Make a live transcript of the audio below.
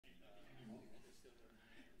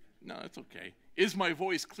No, that's okay. Is my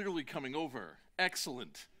voice clearly coming over?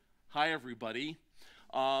 Excellent. Hi, everybody.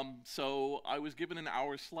 So I was given an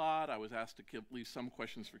hour slot. I was asked to leave some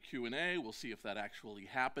questions for Q&A. We'll see if that actually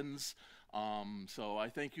happens. So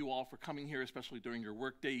I thank you all for coming here, especially during your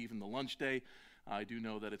work day, even the lunch day. I do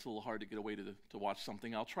know that it's a little hard to get away to watch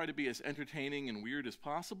something. I'll try to be as entertaining and weird as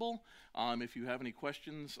possible. If you have any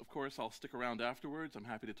questions, of course, I'll stick around afterwards. I'm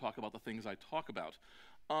happy to talk about the things I talk about.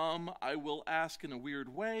 I will ask in a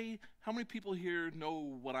weird way, how many people here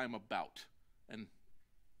know what I'm about? And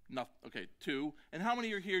okay, 2. And how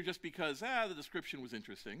many are here just because, the description was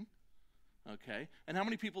interesting? Okay. And how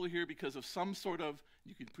many people are here because of some sort of,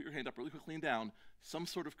 you can put your hand up really quickly and down, some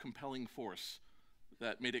sort of compelling force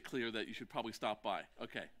that made it clear that you should probably stop by?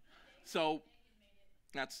 Okay. So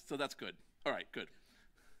that's good. All right, good.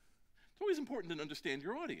 It's always important to understand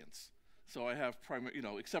your audience. So I have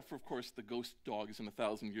except for, of course, the ghost dogs in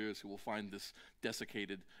 1,000 years who will find this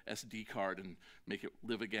desiccated SD card and make it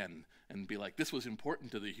live again and be like, this was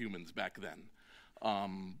important to the humans back then.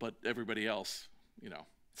 But everybody else,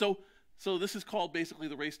 So this is called basically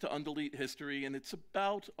the Race to Undelete History, and it's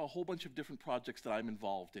about a whole bunch of different projects that I'm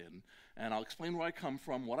involved in. And I'll explain where I come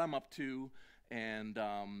from, what I'm up to, and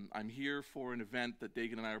I'm here for an event that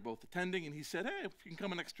Dagan and I are both attending, and he said, hey, if you can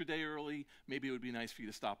come an extra day early, maybe it would be nice for you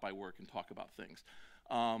to stop by work and talk about things.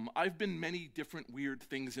 I've been many different weird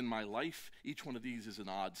things in my life. Each one of these is an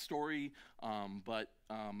odd story, but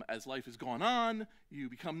as life has gone on, you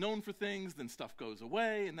become known for things, then stuff goes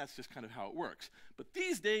away, and that's just kind of how it works. But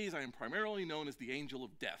these days, I am primarily known as the Angel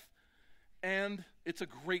of Death. And it's a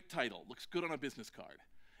great title, looks good on a business card.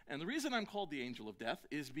 And the reason I'm called the Angel of Death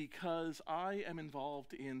is because I am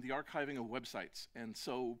involved in the archiving of websites. And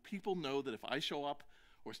so people know that if I show up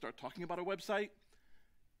or start talking about a website,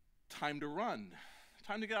 time to run.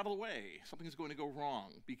 Time to get out of the way. Something is going to go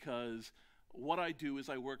wrong, because what I do is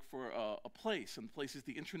I work for a place, and the place is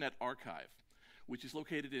the Internet Archive, which is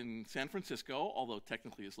located in San Francisco, although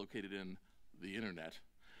technically it's located in the internet.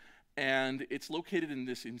 And it's located in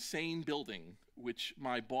this insane building, which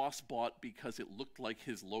my boss bought because it looked like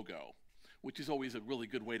his logo, which is always a really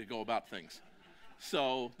good way to go about things.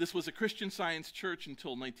 So this was a Christian Science church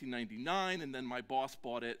until 1999, and then my boss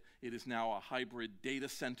bought it. It is now a hybrid data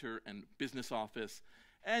center and business office,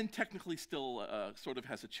 and technically still sort of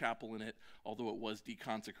has a chapel in it, although it was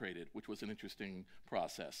deconsecrated, which was an interesting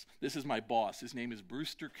process. This is my boss. His name is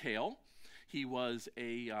Brewster Kahle. He was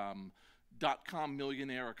a dot-com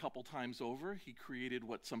millionaire a couple times over. He created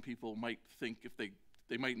what some people might think, if they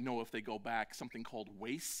might know if they go back, something called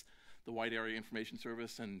WAIS, the Wide Area Information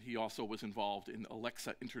Service, and he also was involved in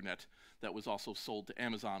Alexa Internet that was also sold to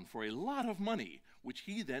Amazon for a lot of money, which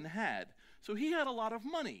he then had. So he had a lot of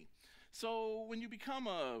money. So when you become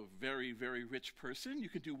a very, very rich person, you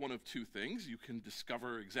can do one of 2 things. You can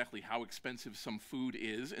discover exactly how expensive some food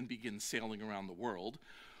is and begin sailing around the world.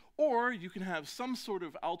 Or you can have some sort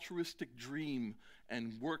of altruistic dream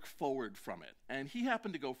and work forward from it. And he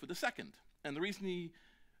happened to go for the second. And the reason he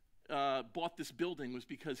bought this building was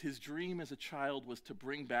because his dream as a child was to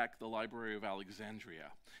bring back the Library of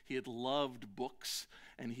Alexandria. He had loved books,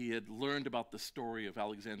 and he had learned about the story of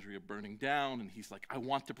Alexandria burning down, and he's like, I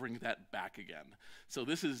want to bring that back again. So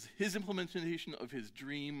this is his implementation of his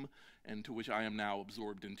dream, and to which I am now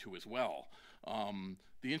absorbed into as well.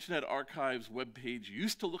 The Internet Archive's webpage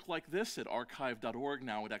used to look like this at archive.org.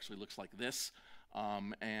 Now it actually looks like this.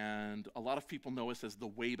 And a lot of people know us as the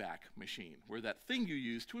Wayback Machine. We're that thing you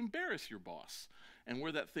use to embarrass your boss. And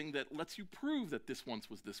we're that thing that lets you prove that this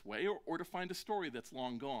once was this way, or to find a story that's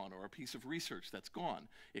long gone, or a piece of research that's gone.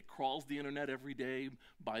 It crawls the internet every day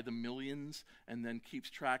by the millions, and then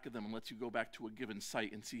keeps track of them and lets you go back to a given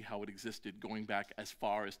site and see how it existed, going back as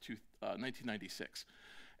far as 1996.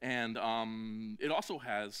 And it also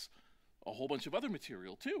has a whole bunch of other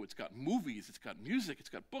material too. It's got movies, it's got music, it's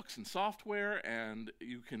got books and software, and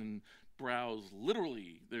you can browse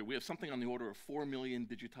literally. We have something on the order of 4 million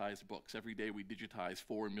digitized books. Every day we digitize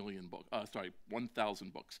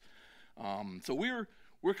 1,000 books. So we're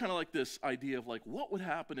kind of like this idea of like, what would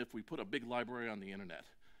happen if we put a big library on the internet?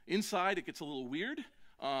 Inside it gets a little weird.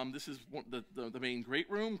 This is the main great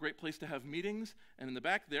room, great place to have meetings. And in the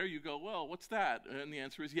back there you go, well, what's that? And the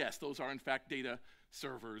answer is yes, those are in fact data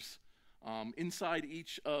servers. Inside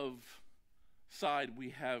each side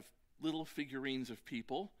we have little figurines of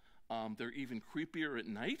people. They're even creepier at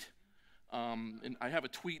night. And I have a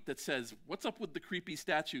tweet that says, what's up with the creepy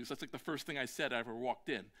statues? That's like the first thing I said I ever walked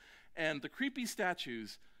in. And the creepy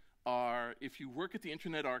statues are, if you work at the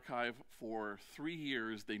Internet Archive for 3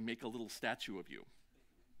 years, they make a little statue of you.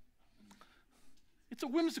 It's a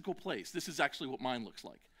whimsical place. This is actually what mine looks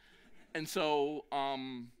like. And so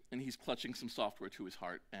and he's clutching some software to his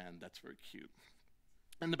heart, and that's very cute.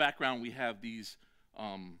 In the background, we have these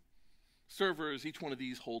servers. Each one of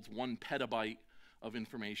these holds 1 petabyte of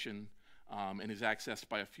information and is accessed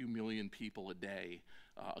by a few million people a day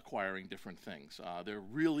acquiring different things. They're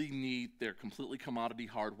really neat. They're completely commodity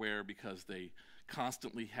hardware because they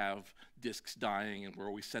constantly have disks dying, and we're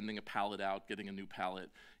always sending a pallet out, getting a new pallet,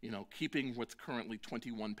 keeping what's currently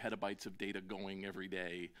 21 petabytes of data going every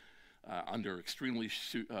day under extremely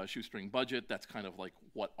shoestring budget. That's kind of like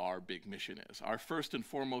what our big mission is. Our first and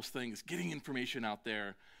foremost thing is getting information out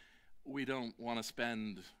there. We don't want to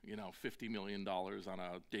spend, $50 million on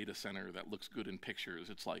a data center that looks good in pictures.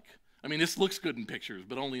 It's like, this looks good in pictures,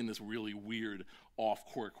 but only in this really weird,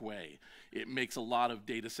 off-quirk way. It makes a lot of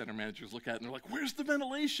data center managers look at it and they're like, where's the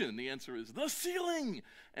ventilation? The answer is the ceiling!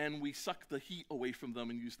 And we suck the heat away from them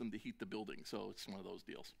and use them to heat the building. So it's one of those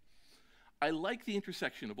deals. I like the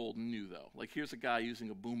intersection of old and new, though. Like, here's a guy using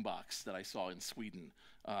a boombox that I saw in Sweden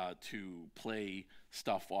to play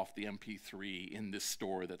stuff off the MP3 in this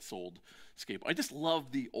store that sold skateboards. I just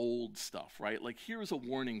love the old stuff, right? Like, here's a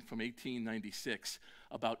warning from 1896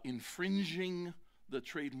 about infringing the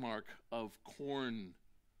trademark of corn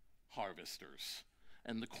harvesters.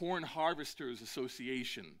 And the Corn Harvesters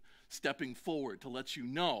Association stepping forward to let you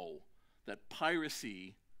know that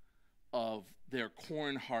piracy of their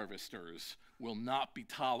corn harvesters will not be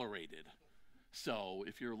tolerated. So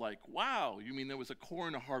if you're like, wow, you mean there was a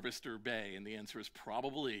corn harvester bay? And the answer is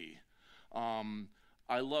probably.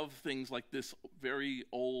 I love things like this very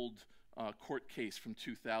old court case from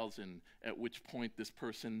 2000, at which point this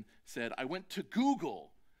person said, I went to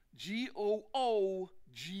Google, Google,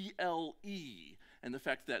 and the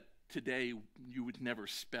fact that today you would never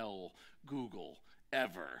spell Google,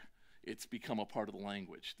 ever. It's become a part of the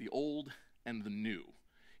language, the old and the new.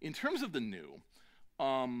 In terms of the new,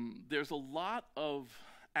 there's a lot of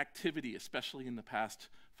activity, especially in the past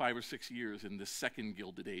 5 or 6 years in this second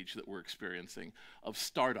Gilded Age that we're experiencing, of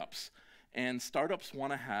startups. And startups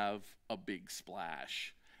want to have a big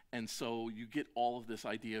splash. And so you get all of this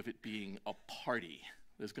idea of it being a party.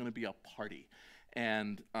 There's going to be a party.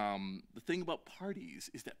 And the thing about parties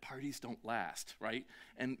is that parties don't last, right?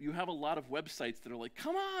 And you have a lot of websites that are like,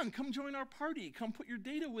 come on, come join our party, come put your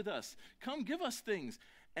data with us, come give us things.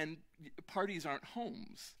 And parties aren't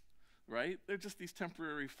homes, right? They're just these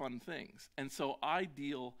temporary fun things. And so I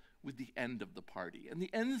deal with the end of the party. And the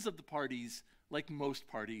ends of the parties, like most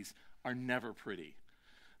parties, are never pretty.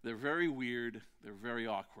 They're very weird, they're very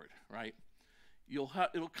awkward, right?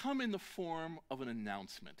 It'll come in the form of an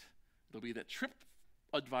announcement. It'll be that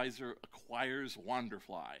TripAdvisor acquires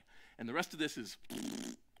Wanderfly. And the rest of this is,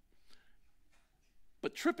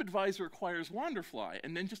 but TripAdvisor acquires Wanderfly.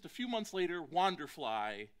 And then just a few months later,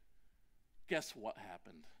 Wanderfly, guess what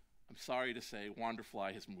happened? I'm sorry to say,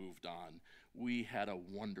 Wanderfly has moved on. We had a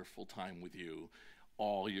wonderful time with you.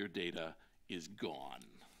 All your data is gone.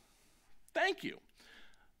 Thank you.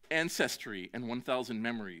 Ancestry and 1000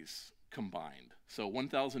 Memories combined. So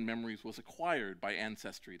 1000 Memories was acquired by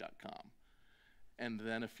Ancestry.com. And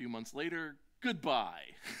then a few months later, goodbye.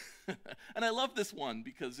 And I love this one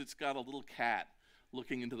because it's got a little cat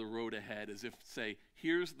looking into the road ahead as if to say,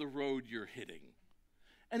 here's the road you're hitting.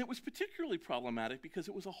 And it was particularly problematic because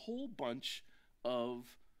it was a whole bunch of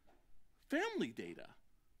family data,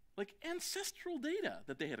 like ancestral data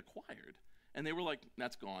that they had acquired. And they were like,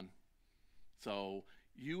 that's gone. So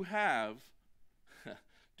you have,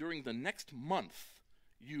 during the next month,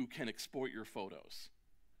 you can export your photos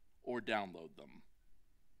or download them,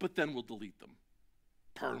 but then we'll delete them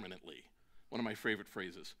permanently. One of my favorite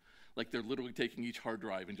phrases. Like they're literally taking each hard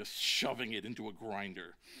drive and just shoving it into a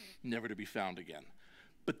grinder, never to be found again.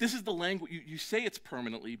 But this is the language, you say it's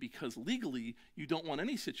permanently because legally you don't want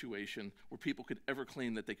any situation where people could ever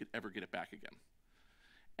claim that they could ever get it back again.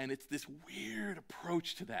 And it's this weird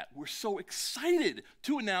approach to that. We're so excited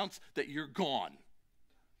to announce that you're gone.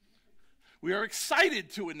 We are excited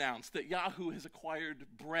to announce that Yahoo has acquired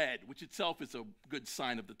Bread, which itself is a good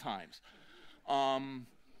sign of the times.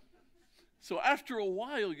 So after a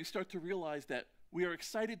while, you start to realize that we are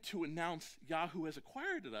excited to announce Yahoo has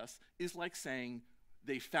acquired us is like saying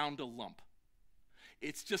they found a lump.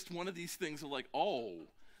 It's just one of these things of like, oh,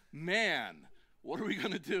 man, what are we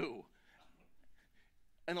going to do?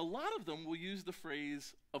 And a lot of them will use the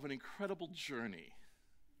phrase of an incredible journey.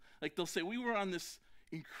 Like they'll say, we were on this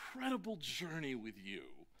incredible journey with you,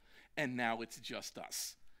 and now it's just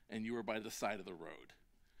us, and you were by the side of the road.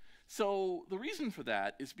 So the reason for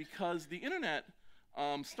that is because the internet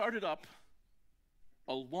started up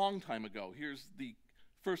a long time ago. Here's the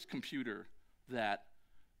first computer that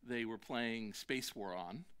they were playing Space War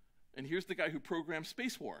on. And here's the guy who programmed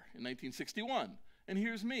Space War in 1961. And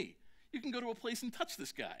here's me. You can go to a place and touch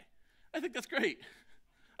this guy. I think that's great.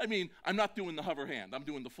 I mean, I'm not doing the hover hand. I'm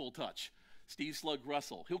doing the full touch. Steve Slug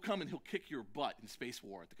Russell, he'll come and he'll kick your butt in Space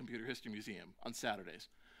War at the Computer History Museum on Saturdays.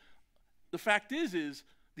 The fact is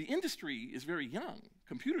the industry is very young.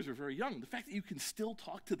 Computers are very young. The fact that you can still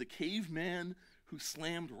talk to the caveman who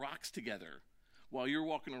slammed rocks together while you're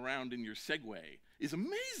walking around in your Segway is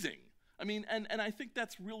amazing. I mean, and I think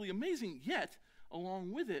that's really amazing, yet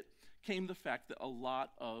along with it came the fact that a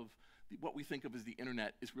lot of what we think of as the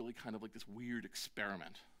internet is really kind of like this weird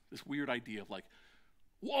experiment, this weird idea of like,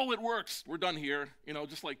 whoa, it works, we're done here. You know,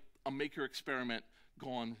 just like a maker experiment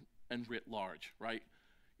gone and writ large, right?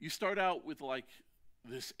 You start out with like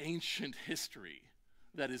this ancient history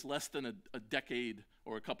that is less than a decade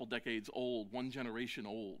or a couple decades old, one generation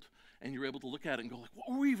old, and you're able to look at it and go like,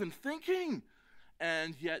 what were we even thinking?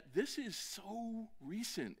 And yet this is so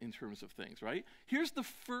recent in terms of things, right? Here's the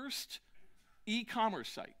first e-commerce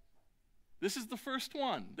site. This is the first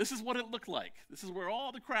one. This is what it looked like. This is where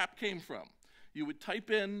all the crap came from. You would type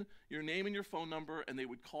in your name and your phone number, and they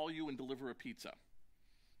would call you and deliver a pizza.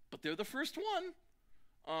 But they're the first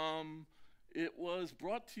one. It was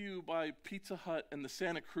brought to you by Pizza Hut and the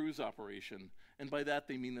Santa Cruz operation, and by that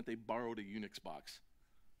they mean that they borrowed a Unix box.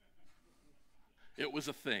 It was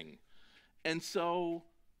a thing. And so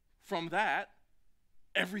from that,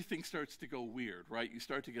 everything starts to go weird, right? You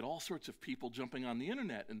start to get all sorts of people jumping on the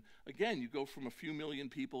internet. And again, you go from a few million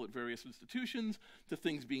people at various institutions to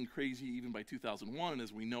things being crazy even by 2001. And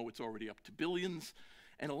as we know, it's already up to billions.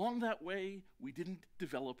 And along that way, we didn't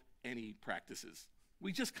develop any practices.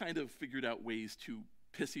 We just kind of figured out ways to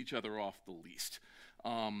piss each other off the least.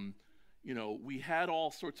 You know, we had all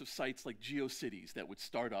sorts of sites like GeoCities that would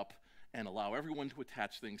start up and allow everyone to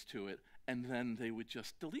attach things to it, and then they would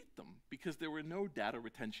just delete them because there were no data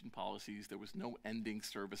retention policies, there was no ending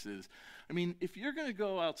services. I mean, if you're gonna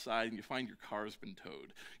go outside and you find your car's been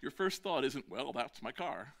towed, your first thought isn't, well, that's my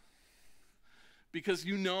car. Because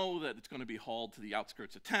you know that it's gonna be hauled to the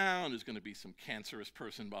outskirts of town, there's gonna be some cancerous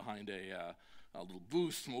person behind a little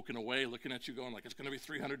booth smoking away, looking at you going like, it's gonna be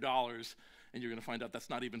 $300, and you're gonna find out that's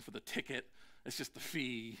not even for the ticket, it's just the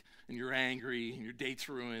fee, and you're angry, and your date's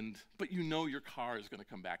ruined, but you know your car is gonna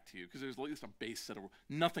come back to you, because there's at least a base set of,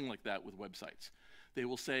 nothing like that with websites. They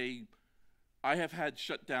will say, I have had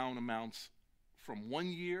shutdown amounts from 1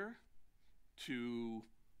 year to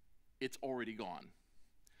it's already gone,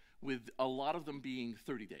 with a lot of them being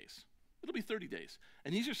 30 days. It'll be 30 days.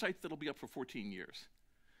 And these are sites that'll be up for 14 years.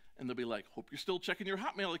 And they'll be like, hope you're still checking your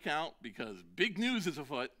Hotmail account because big news is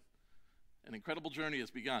afoot. An incredible journey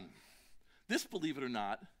has begun. This, believe it or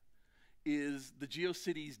not, is the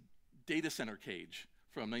GeoCities data center cage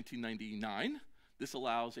from 1999. This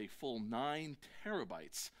allows a full 9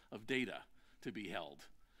 terabytes of data to be held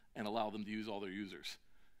and allow them to use all their users.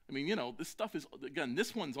 I mean, you know, this stuff is, again,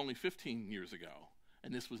 this one's only 15 years ago,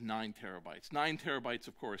 and this was 9 terabytes. 9 terabytes,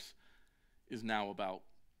 of course, is now about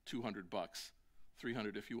 $200,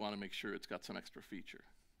 $300 if you want to make sure it's got some extra feature.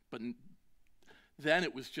 But then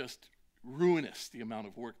it was just ruinous, the amount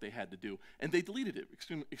of work they had to do, and they deleted it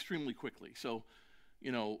extremely quickly. So,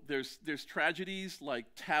 you know, there's tragedies like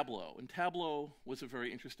Tableau, and Tableau was a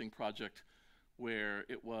very interesting project where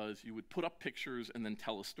it was, you would put up pictures and then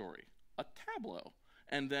tell a story. A Tableau.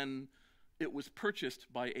 And then it was purchased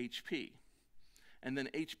by HP. And then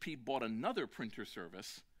HP bought another printer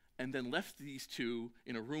service and then left these two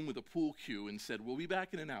in a room with a pool cue and said, we'll be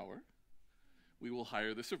back in an hour. We will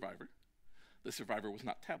hire the survivor. The survivor was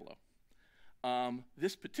not Tableau.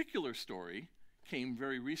 This particular story came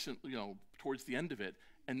very recently, you know, towards the end of it,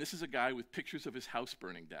 and this is a guy with pictures of his house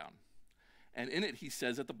burning down. And in it, he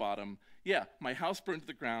says at the bottom, yeah, my house burned to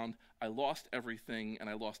the ground, I lost everything, and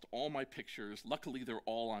I lost all my pictures. Luckily, they're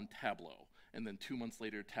all on Tableau. And then 2 months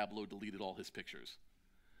later, Tableau deleted all his pictures.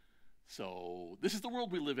 So this is the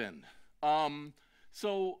world we live in.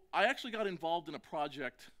 So I actually got involved in a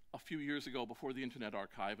project a few years ago before the Internet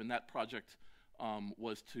Archive, and that project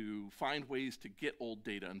was to find ways to get old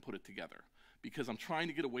data and put it together. Because I'm trying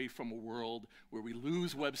to get away from a world where we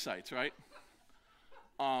lose websites, right?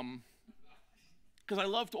 Because I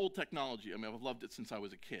loved old technology. I mean, I've loved it since I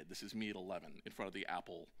was a kid. This is me at 11 in front of the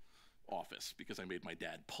Apple office because I made my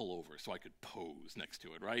dad pull over so I could pose next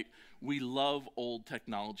to it, right? We love old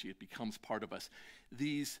technology. It becomes part of us.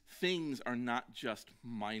 These things are not just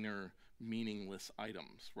minor, meaningless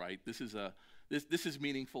items, right? This is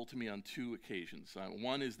meaningful to me on 2 occasions.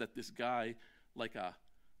 One is that this guy, like a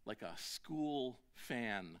school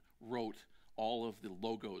fan, wrote all of the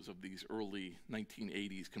logos of these early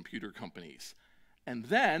 1980s computer companies. And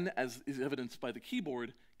then, as is evidenced by the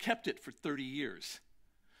keyboard, kept it for 30 years.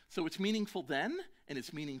 So it's meaningful then, and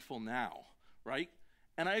it's meaningful now, right?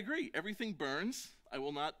 And I agree, everything burns. I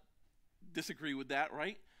will not disagree with that,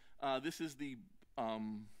 right? This is the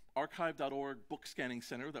archive.org book scanning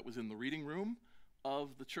center that was in the reading room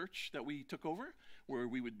of the church that we took over, where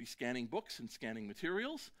we would be scanning books and scanning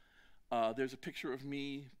materials. There's a picture of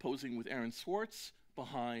me posing with Aaron Swartz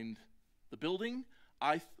behind the building.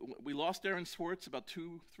 We lost Aaron Swartz about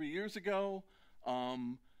 2-3 years ago.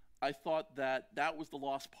 I thought that was the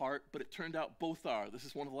lost part, but it turned out both are. This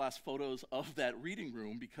is one of the last photos of that reading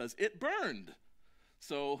room because it burned.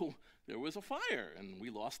 So there was a fire and we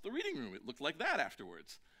lost the reading room. It looked like that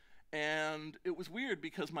afterwards. And it was weird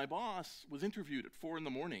because my boss was interviewed at 4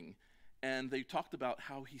 a.m. and they talked about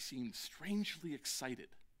how he seemed strangely excited.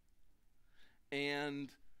 And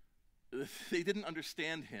they didn't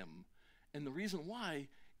understand him. And the reason why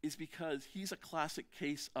is because he's a classic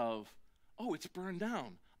case of, oh, it's burned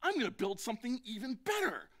down. I'm going to build something even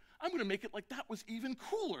better. I'm going to make it like that was even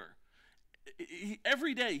cooler.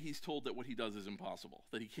 Every day he's told that what he does is impossible,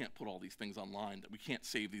 that he can't put all these things online, that we can't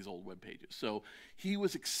save these old web pages. So he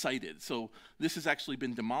was excited. So this has actually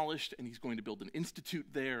been demolished, and he's going to build an institute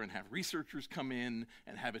there and have researchers come in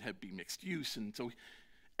and have it be mixed use. And so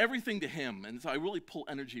everything to him. And so I really pull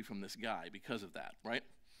energy from this guy because of that, right?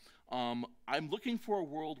 I'm looking for a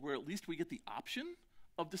world where at least we get the option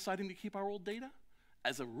of deciding to keep our old data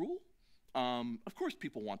as a rule. Of course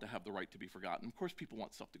people want to have the right to be forgotten. Of course people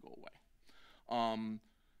want stuff to go away.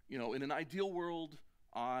 You know, in an ideal world,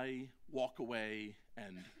 I walk away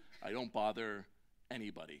and I don't bother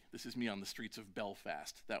anybody. This is me on the streets of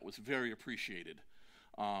Belfast. That was very appreciated.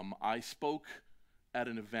 I spoke at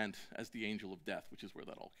an event as the Angel of Death, which is where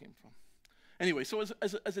that all came from. Anyway, so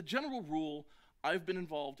as a general rule, I've been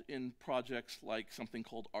involved in projects like something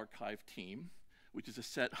called Archive Team, which is a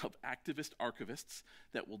set of activist archivists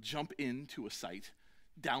that will jump into a site,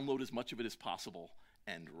 download as much of it as possible,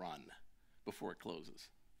 and run before it closes.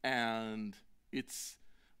 And it's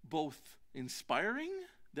both inspiring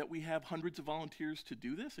that we have hundreds of volunteers to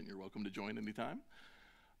do this, and you're welcome to join anytime,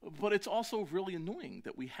 but it's also really annoying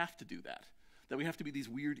that we have to do that we have to be these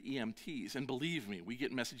weird EMTs. And believe me, we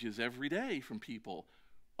get messages every day from people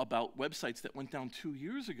about websites that went down 2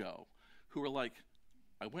 years ago who are like,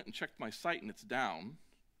 I went and checked my site and it's down,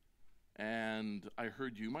 and I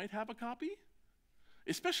heard you might have a copy?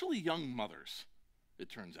 Especially young mothers, it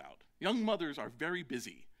turns out. Young mothers are very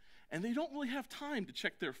busy, and they don't really have time to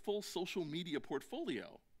check their full social media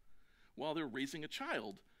portfolio while they're raising a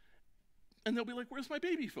child. And they'll be like, where's my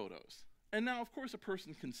baby photos? And now, of course, a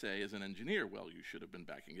person can say as an engineer, well, you should have been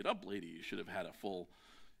backing it up, lady. You should have had a full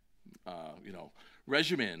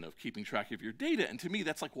regimen of keeping track of your data. And to me,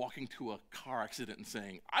 that's like walking to a car accident and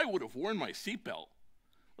saying, I would have worn my seatbelt.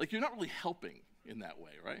 Like, you're not really helping in that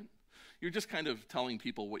way, right? You're just kind of telling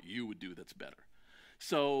people what you would do that's better.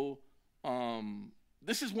 So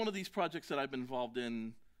this is one of these projects that I've been involved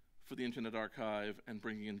in for the Internet Archive and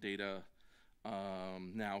bringing in data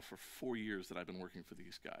now for 4 years that I've been working for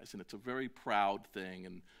these guys. And it's a very proud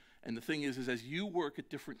thing. And the thing is as you work at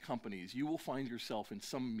different companies, you will find yourself in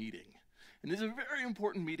some meeting. And it's a very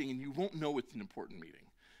important meeting, and you won't know it's an important meeting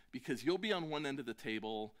because you'll be on one end of the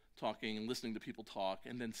table talking and listening to people talk,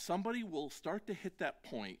 and then somebody will start to hit that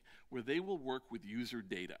point where they will work with user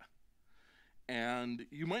data. And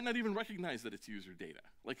you might not even recognize that it's user data.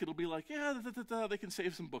 Like, it'll be like, yeah, they can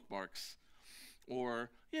save some bookmarks. Or,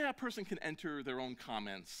 yeah, a person can enter their own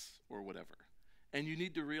comments or whatever. And you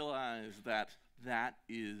need to realize that that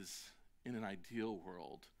is, in an ideal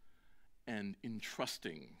world, and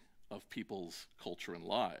entrusting of people's culture and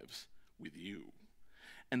lives with you.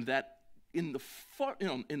 And that in the far,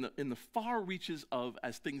 in the far reaches of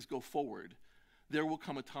as things go forward, there will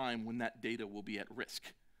come a time when that data will be at risk,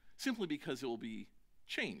 simply because it will be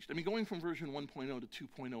changed. I mean, going from version 1.0 to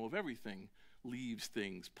 2.0 of everything leaves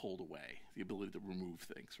things pulled away, the ability to remove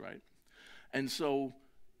things, right? And so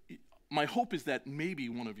my hope is that maybe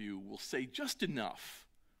one of you will say just enough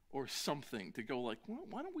or something to go like, well,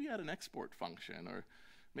 why don't we add an export function? Or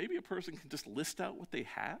maybe a person can just list out what they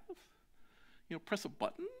have, press a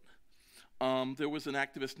button. There was an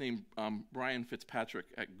activist named Brian Fitzpatrick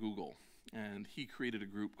at Google, and he created a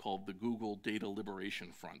group called the Google Data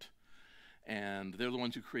Liberation Front. And they're the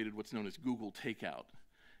ones who created what's known as Google Takeout.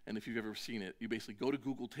 And if you've ever seen it, you basically go to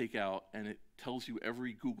Google Takeout, and it tells you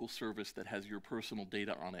every Google service that has your personal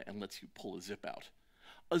data on it and lets you pull a zip out.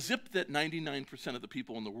 A zip that 99% of the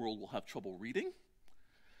people in the world will have trouble reading,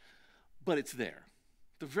 but it's there.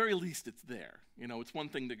 At the very least, it's there. It's one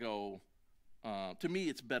thing to go, to me,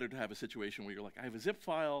 it's better to have a situation where you're like, I have a zip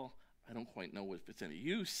file, I don't quite know if it's any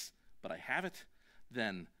use, but I have it,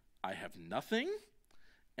 then I have nothing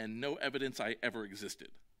and no evidence I ever existed.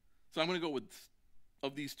 So I'm going to go with,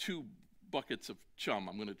 of these two buckets of chum,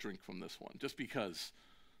 I'm going to drink from this one, just because,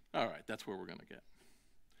 all right, that's where we're going to get.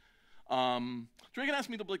 Dragan asked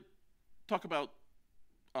me to talk about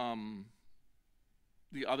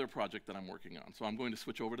the other project that I'm working on. So I'm going to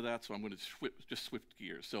switch over to that, so I'm going to just switch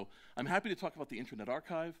gears. So I'm happy to talk about the Internet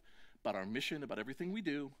Archive, about our mission, about everything we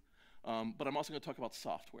do, but I'm also going to talk about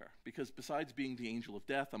software, because besides being the angel of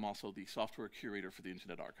death, I'm also the software curator for the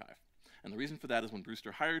Internet Archive. And the reason for that is when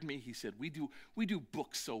Brewster hired me, he said, we do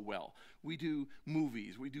books so well. We do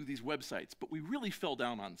movies, we do these websites, but we really fell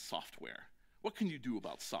down on software. What can you do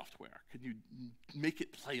about software? Can you make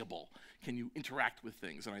it playable? Can you interact with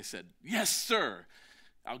things? And I said, yes, sir.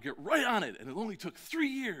 I'll get right on it. And it only took 3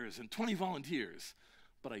 years and 20 volunteers,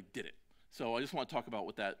 but I did it. So I just want to talk about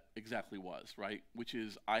what that exactly was, right? Which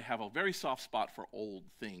is I have a very soft spot for old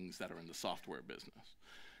things that are in the software business.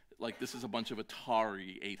 Like this is a bunch of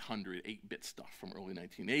Atari 800, 8-bit stuff from early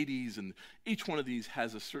 1980s, and each one of these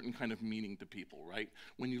has a certain kind of meaning to people, right?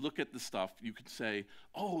 When you look at the stuff, you could say,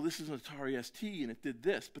 oh, this is an Atari ST and it did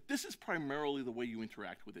this, but this is primarily the way you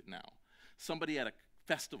interact with it now. Somebody at a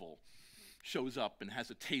festival shows up and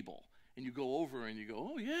has a table, and you go over and you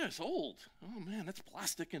go, oh yeah, it's old. Oh man, that's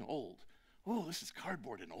plastic and old. Oh, this is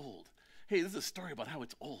cardboard and old. Hey, this is a story about how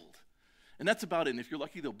it's old. And that's about it, and if you're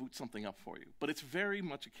lucky, they'll boot something up for you. But it's very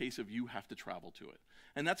much a case of you have to travel to it.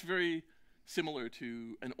 And that's very similar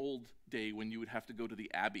to an old day when you would have to go to the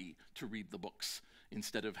Abbey to read the books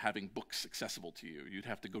instead of having books accessible to you. You'd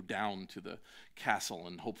have to go down to the castle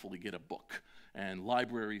and hopefully get a book. And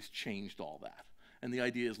libraries changed all that. And the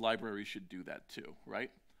idea is libraries should do that too, right?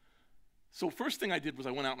 So first thing I did was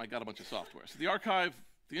I went out and I got a bunch of software. So the archive,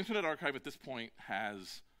 the Internet Archive at this point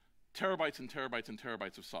has terabytes and terabytes and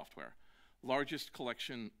terabytes of software. Largest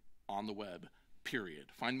collection on the web, period.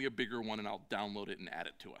 Find me a bigger one and I'll download it and add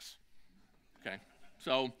it to us, okay?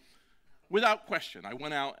 So without question, I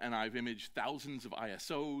went out and I've imaged thousands of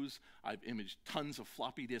ISOs, I've imaged tons of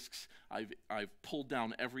floppy disks, I've pulled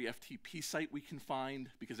down every FTP site we can find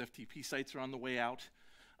because FTP sites are on the way out.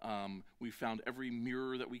 We've found every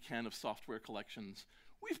mirror that we can of software collections.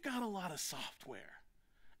 We've got a lot of software,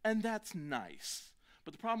 and that's nice.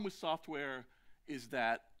 But the problem with software is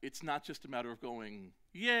that it's not just a matter of going,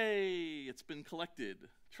 yay, it's been collected,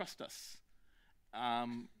 trust us.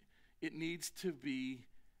 It needs to be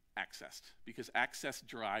accessed, because access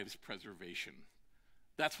drives preservation.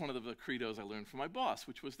 That's one of the credos I learned from my boss,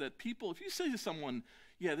 which was that people, if you say to someone,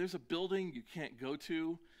 yeah, there's a building you can't go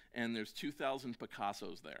to, and there's 2,000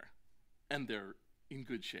 Picassos there, and they're in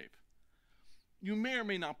good shape, you may or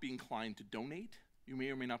may not be inclined to donate, you may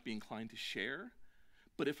or may not be inclined to share,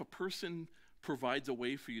 but if a person provides a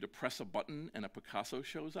way for you to press a button and a Picasso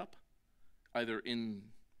shows up, either in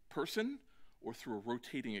person or through a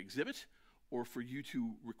rotating exhibit, or for you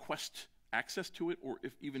to request access to it, or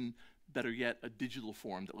if even better yet, a digital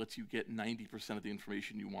form that lets you get 90% of the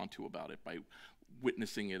information you want to about it by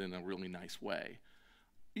witnessing it in a really nice way,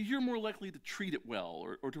 you're more likely to treat it well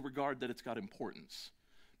or to regard that it's got importance.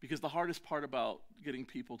 Because the hardest part about getting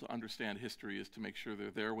people to understand history is to make sure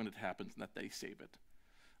they're there when it happens and that they save it.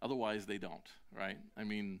 Otherwise, they don't, right? I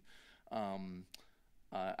mean,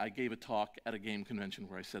 I gave a talk at a game convention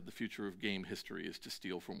where I said the future of game history is to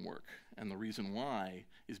steal from work. And the reason why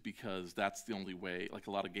is because that's the only way, like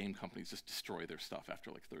a lot of game companies just destroy their stuff after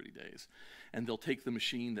like 30 days. And they'll take the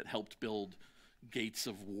machine that helped build Gates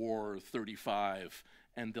of War 35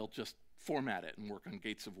 and they'll just format it and work on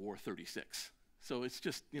Gates of War 36. So it's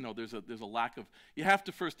just, you know, there's a lack of, you have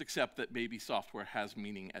to first accept that maybe software has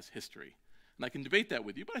meaning as history. And I can debate that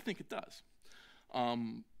with you, but I think it does.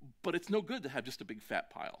 But it's no good to have just a big fat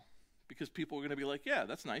pile, because people are going to be like, yeah,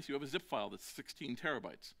 that's nice. You have a zip file that's 16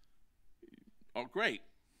 terabytes. Oh, great.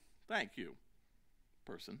 Thank you,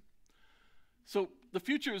 person. So the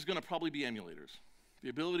future is going to probably be emulators. The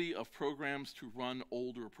ability of programs to run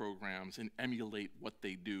older programs and emulate what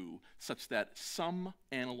they do such that some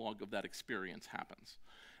analog of that experience happens.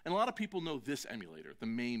 And a lot of people know this emulator, the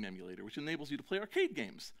MAME emulator, which enables you to play arcade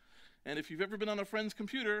games. And if you've ever been on a friend's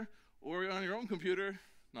computer or on your own computer,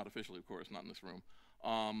 not officially, of course, not in this room,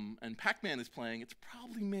 and Pac-Man is playing, it's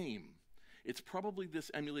probably MAME. It's probably this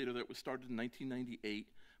emulator that was started in 1998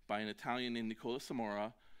 by an Italian named Nicola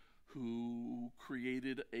Samora, who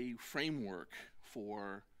created a framework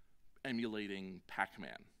for emulating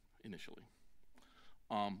Pac-Man initially.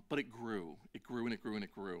 But it grew and it grew and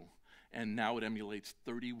it grew. And now it emulates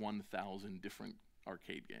 31,000 different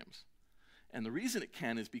arcade games. And the reason it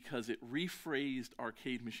can is because it rephrased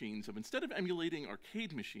arcade machines of, instead of emulating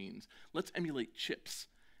arcade machines, let's emulate chips.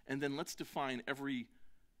 And then let's define every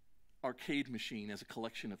arcade machine as a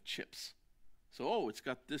collection of chips. So, oh, it's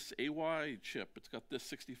got this AY chip, it's got this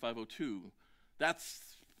 6502.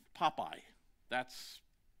 That's Popeye. That's,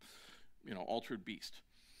 Altered Beast.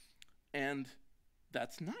 And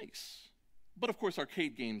that's nice. But of course,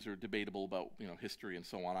 arcade games are debatable about, history and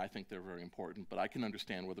so on. I think they're very important, but I can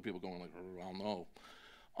understand whether people are going like, oh, I don't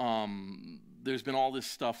know. There's been all this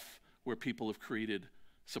stuff where people have created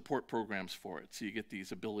support programs for it. So you get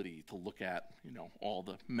these ability to look at, all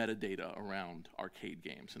the metadata around arcade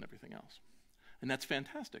games and everything else. And that's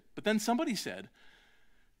fantastic. But then somebody said,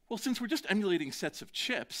 well, since we're just emulating sets of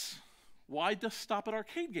chips, why just stop at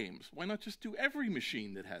arcade games? Why not just do every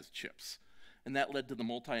machine that has chips? And that led to the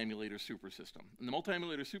multi-emulator supersystem. And the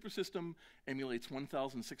multi-emulator supersystem emulates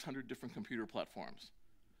 1,600 different computer platforms.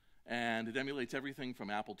 And it emulates everything from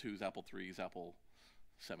Apple IIs, Apple IIIs, Apple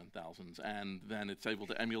 7000s, and then it's able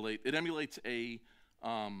to emulate, it emulates a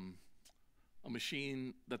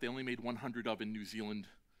machine that they only made 100 of in New Zealand.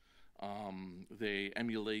 They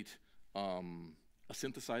emulate a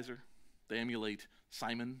synthesizer. They emulate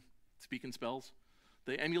Simon, speak and spells.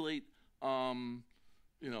 They emulate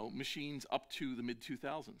machines up to the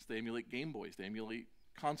mid-2000s. They emulate Game Boys. They emulate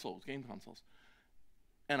consoles, game consoles.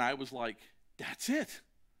 And I was like, that's it.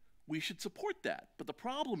 We should support that. But the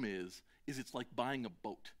problem is it's like buying a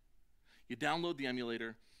boat. You download the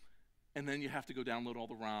emulator, and then you have to go download all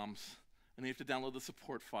the ROMs, and then you have to download the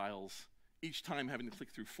support files, each time having to click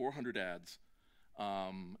through 400 ads.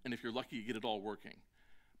 And if you're lucky, you get it all working.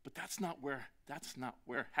 But that's not where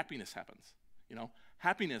happiness happens.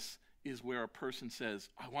 Happiness is where a person says,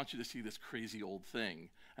 I want you to see this crazy old thing,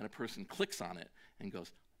 and a person clicks on it and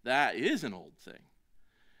goes, that is an old thing.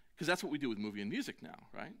 Because that's what we do with movie and music now,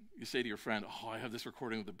 right? You say to your friend, oh, I have this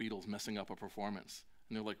recording of the Beatles messing up a performance.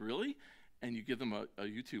 And they're like, really? And you give them a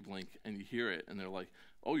YouTube link, and you hear it, and they're like,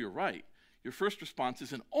 oh, you're right. Your first response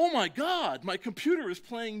isn't, oh my God, my computer is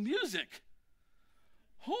playing music.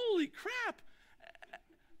 Holy crap.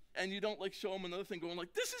 And you don't show them another thing going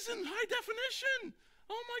like, this is in high definition.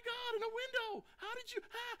 Oh my God, in a window. How did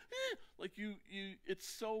you, it's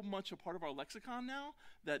so much a part of our lexicon now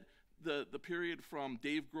that the period from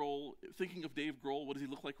Dave Grohl, thinking of Dave Grohl, what does he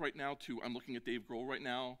look like right now, to I'm looking at Dave Grohl right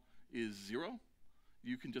now is zero.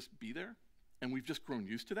 You can just be there. And we've just grown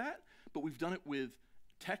used to that. But we've done it with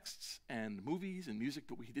texts and movies and music,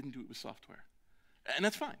 but we didn't do it with software. And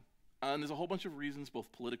that's fine. And there's a whole bunch of reasons,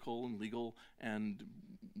 both political and legal and,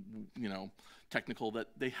 technical, that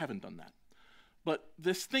they haven't done that. But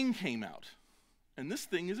this thing came out. And this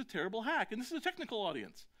thing is a terrible hack. And this is a technical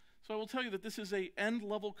audience. So I will tell you that this is an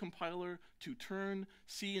end-level compiler to turn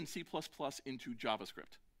C and C++ into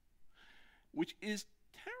JavaScript, which is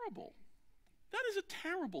terrible. That is a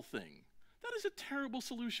terrible thing. That is a terrible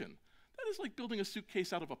solution. That is like building a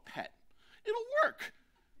suitcase out of a pet. It'll work,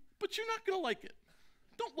 but you're not going to like it.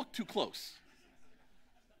 Don't look too close.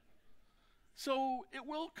 So it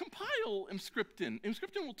will compile Emscripten.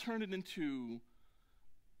 Emscripten will turn it into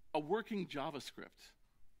a working JavaScript.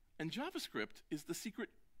 And JavaScript is the secret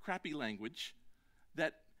crappy language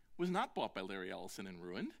that was not bought by Larry Ellison and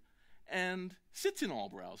ruined, and sits in all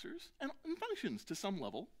browsers and functions to some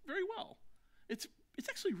level very well. It's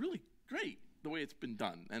actually really great the way it's been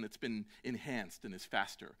done, and it's been enhanced and is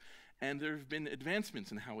faster. And there have been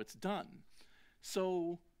advancements in how it's done.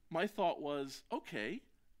 So my thought was, okay,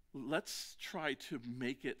 let's try to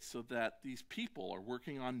make it so that these people are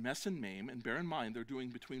working on mess and maim, and bear in mind they're doing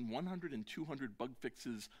between 100 and 200 bug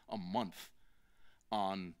fixes a month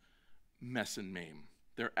on mess and maim.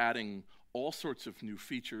 They're adding all sorts of new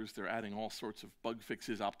features. They're adding all sorts of bug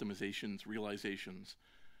fixes, optimizations, realizations.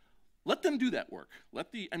 Let them do that work.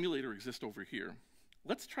 Let the emulator exist over here.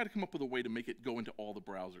 Let's try to come up with a way to make it go into all the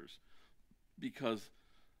browsers, because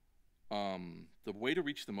the way to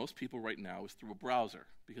reach the most people right now is through a browser,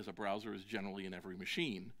 because a browser is generally in every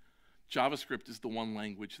machine. JavaScript is the one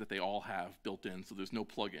language that they all have built in, so there's no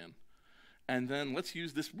plug-in. And then let's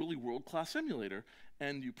use this really world-class emulator,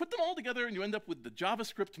 and you put them all together and you end up with the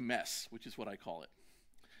JavaScript mess, which is what I call it.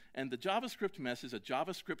 And the JavaScript mess is a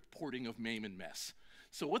JavaScript porting of maim and mess.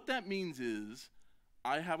 So what that means is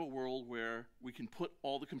I have a world where we can put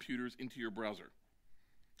all the computers into your browser.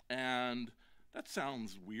 And that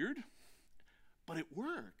sounds weird, but it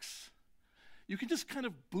works. You can just kind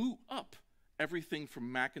of boot up everything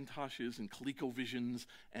from Macintoshes and ColecoVisions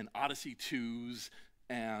and Odyssey 2s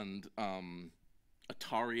and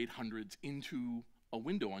Atari 800s into a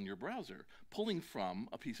window on your browser, pulling from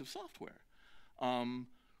a piece of software.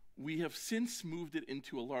 We have since moved it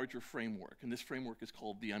into a larger framework, and this framework is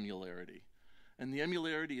called the emularity. And the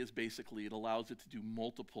emularity is basically, it allows it to do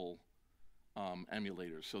multiple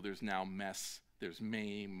emulators. So there's now MES, there's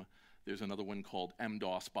MAME, there's another one called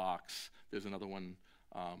MDOSBox, there's another one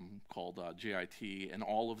called JIT, and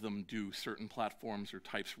all of them do certain platforms or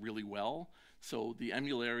types really well. So the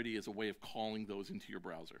emularity is a way of calling those into your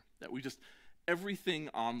browser. That we just, everything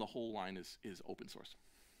on the whole line is open source.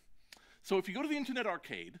 So if you go to the Internet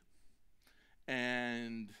Arcade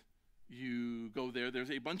and you go there,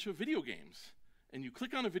 there's a bunch of video games. And you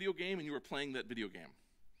click on a video game and you are playing that video game.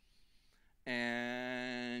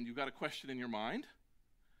 And you've got a question in your mind.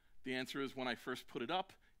 The answer is, when I first put it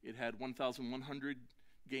up, it had 1,100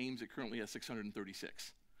 games. It currently has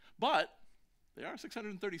 636. But they are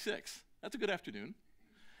 636. That's a good afternoon.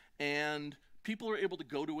 And people are able to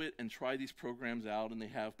go to it and try these programs out, and they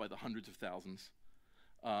have by the hundreds of thousands,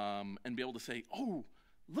 and be able to say, oh,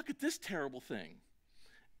 look at this terrible thing.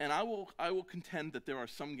 And I will contend that there are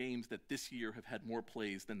some games that this year have had more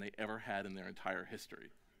plays than they ever had in their entire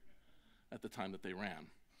history at the time that they ran.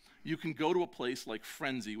 You can go to a place like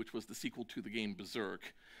Frenzy, which was the sequel to the game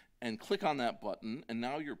Berserk, and click on that button, and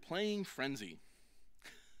now you're playing Frenzy.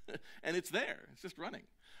 And it's there, it's just running.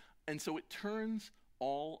 And so it turns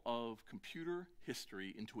all of computer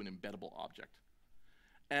history into an embeddable object.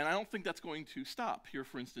 And I don't think that's going to stop. Here,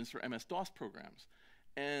 for instance, are MS-DOS programs.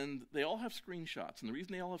 And they all have screenshots. And the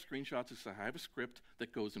reason they all have screenshots is I have a script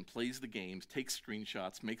that goes and plays the games, takes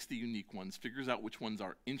screenshots, makes the unique ones, figures out which ones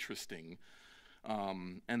are interesting,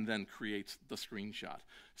 and then creates the screenshot.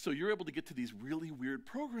 So you're able to get to these really weird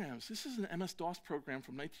programs. This is an MS-DOS program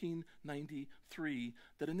from 1993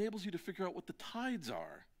 that enables you to figure out what the tides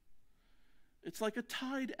are. It's like a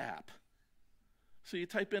tide app. So you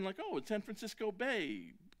type in like, oh, it's San Francisco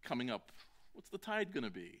Bay coming up. What's the tide going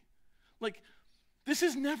to be? Like, this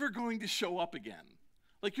is never going to show up again.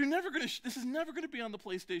 Like, you're never going to, this is never going to be on the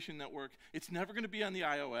PlayStation Network. It's never going to be on the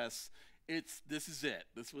iOS. This is it.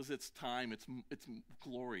 This was its time, its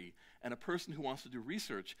glory. And a person who wants to do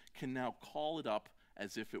research can now call it up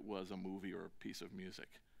as if it was a movie or a piece of music.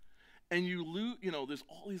 And there's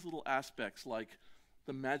all these little aspects like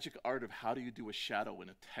the magic art of how do you do a shadow in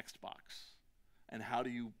a text box? And how do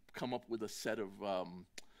you come up with a set of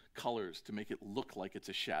colors to make it look like it's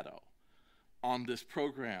a shadow on this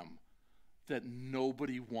program that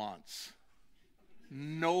nobody wants.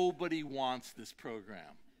 Nobody wants this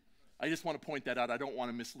program. I just want to point that out. I don't want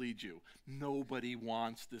to mislead you. Nobody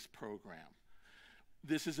wants this program.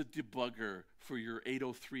 This is a debugger for your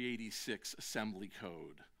 80386 assembly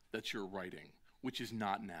code that you're writing, which is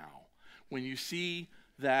not now. When you see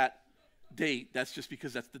that date, that's just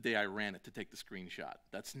because that's the day I ran it to take the screenshot.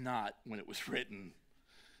 That's not when it was written.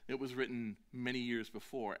 It was written many years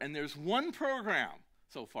before. And there's one program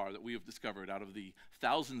so far that we have discovered out of the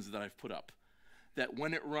thousands that I've put up that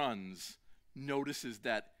when it runs, notices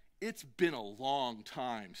that it's been a long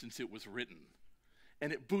time since it was written.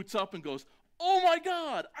 And it boots up and goes, oh my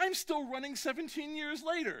God, I'm still running 17 years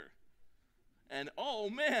later. And oh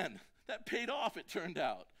man, that paid off, it turned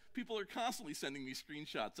out. People are constantly sending me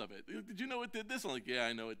screenshots of it. Did you know it did this? I'm like, yeah,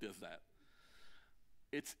 I know it does that.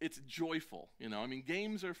 It's joyful, you know. I mean,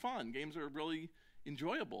 games are fun. Games are really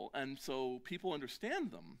enjoyable, and so people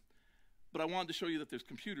understand them. But I wanted to show you that there's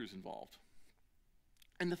computers involved.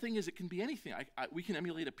 And the thing is, it can be anything. We can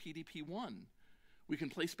emulate a PDP-1. We can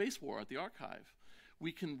play Space War at the archive.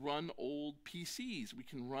 We can run old PCs. We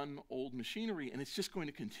can run old machinery, and it's just going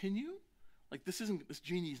to continue. Like, this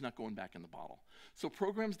genie's not going back in the bottle. So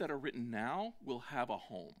programs that are written now will have a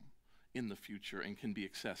home in the future and can be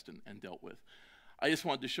accessed and dealt with. I just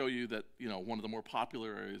wanted to show you that, you know, one of the more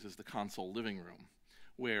popular areas is the console living room,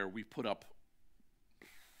 where we put up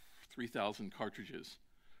 3,000 cartridges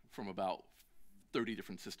from about 30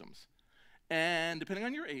 different systems. And depending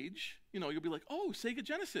on your age, you know, you'll be like, oh, Sega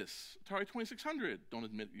Genesis, Atari 2600. Don't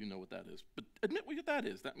admit you know what that is, but admit what that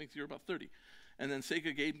is. That makes you about 30. And then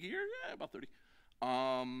Sega Game Gear, yeah, about 30.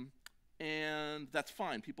 And that's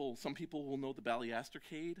fine. Some people will know the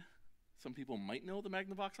Ballyastarcade. Some people might know the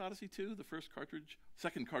Magnavox Odyssey 2, the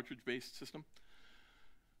second cartridge-based system.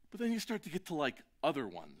 But then you start to get to like other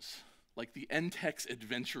ones, like the Entex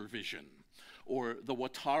Adventure Vision, or the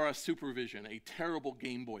Watara Supervision, a terrible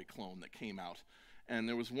Game Boy clone that came out. And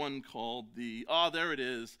there was one called the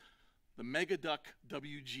Megaduck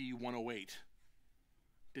WG-108.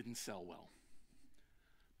 Didn't sell well.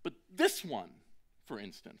 But this one, for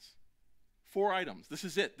instance, 4 items. This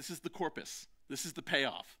is it. This is the corpus. This is the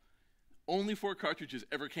payoff. Only 4 cartridges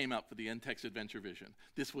ever came out for the Entex Adventure Vision.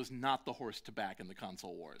 This was not the horse to back in the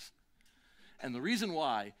console wars. And the reason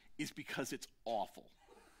why is because it's awful.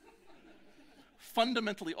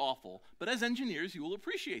 Fundamentally awful, but as engineers, you will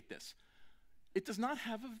appreciate this. It does not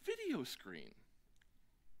have a video screen.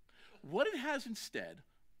 what it has instead,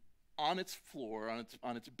 on its floor,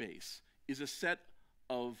 on its base, is a set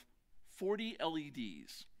of 40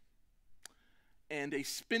 LEDs and a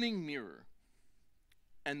spinning mirror.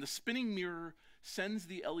 And the spinning mirror sends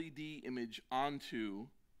the LED image onto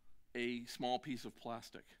a small piece of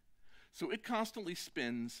plastic. So it constantly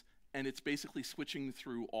spins, and it's basically switching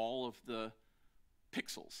through all of the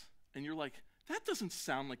pixels. And you're like, that doesn't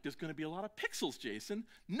sound like there's going to be a lot of pixels, Jason.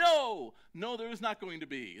 No, there is not going to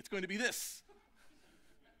be. It's going to be this.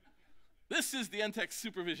 This is the NTEC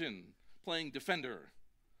Supervision playing Defender.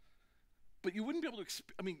 But you wouldn't be able to,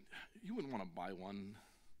 you wouldn't want to buy one.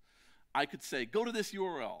 I could say, go to this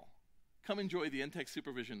URL. Come enjoy the NTEC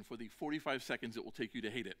Supervision for the 45 seconds it will take you to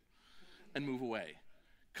hate it and move away.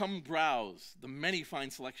 Come browse the many fine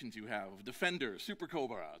selections you have of Defender, Super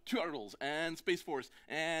Cobra, Turtles, and Space Force,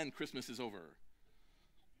 and Christmas is over.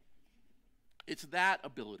 It's that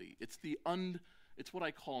ability. It's what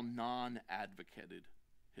I call non-advocated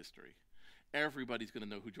history. Everybody's going to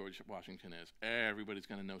know who George Washington is. Everybody's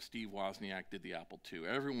going to know Steve Wozniak did the Apple II.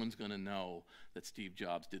 Everyone's going to know that Steve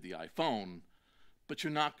Jobs did the iPhone. But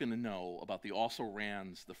you're not going to know about the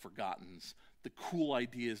also-rans, the forgottens, the cool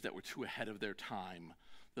ideas that were too ahead of their time,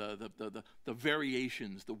 the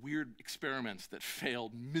variations, the weird experiments that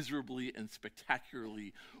failed miserably and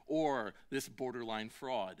spectacularly, or this borderline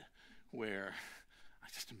fraud where I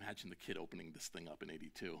just imagine the kid opening this thing up in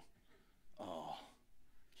 '82. Oh,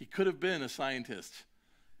 he could have been a scientist,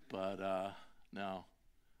 but no,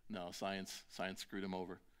 science screwed him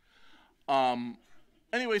over.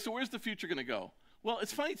 Anyway, so where's the future going to go? Well,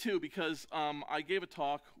 it's funny, too, because I gave a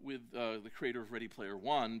talk with the creator of Ready Player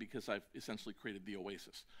One, because I've essentially created the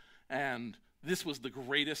Oasis. And this was the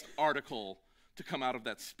greatest article to come out of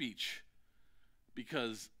that speech,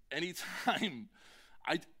 because anytime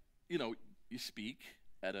you speak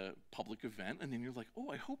at a public event, and then you're like,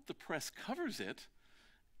 oh, I hope the press covers it,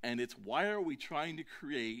 and it's why are we trying to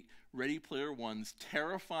create Ready Player One's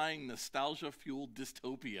terrifying nostalgia-fueled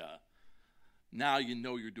dystopia? Now you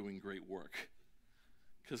know you're doing great work.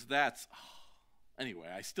 Because that's, anyway,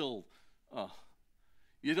 I still,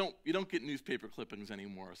 you don't get newspaper clippings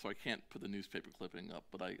anymore, so I can't put the newspaper clipping up,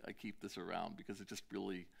 but I keep this around because it just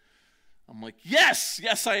really, I'm like, yes,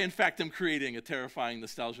 I in fact am creating a terrifying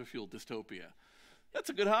nostalgia-fueled dystopia. That's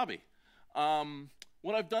a good hobby.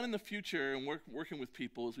 What I've done in the future and working with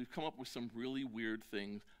people is we've come up with some really weird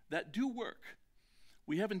things that do work.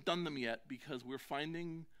 We haven't done them yet because we're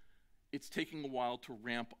finding it's taking a while to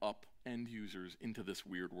ramp up end users into this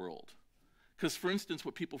weird world. Because, for instance,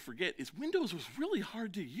 what people forget is Windows was really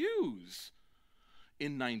hard to use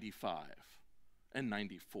in 95 and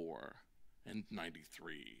 94 and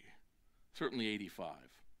 93, certainly 85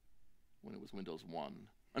 when it was Windows 1.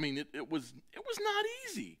 I mean, it was not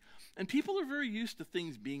easy. And people are very used to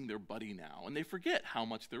things being their buddy now, and they forget how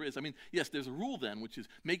much there is. I mean, yes, there's a rule then, which is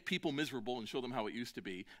make people miserable and show them how it used to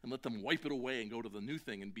be, and let them wipe it away and go to the new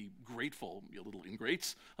thing and be grateful, be a little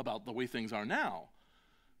ingrates about the way things are now.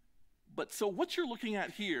 But so what you're looking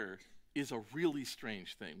at here is a really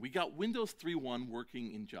strange thing. We got Windows 3.1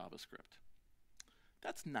 working in JavaScript.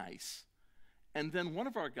 That's nice. And then one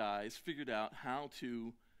of our guys figured out how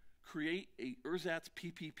to create a ersatz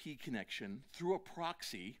PPP connection through a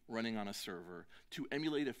proxy running on a server to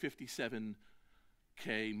emulate a 57K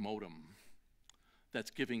modem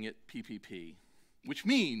that's giving it PPP, which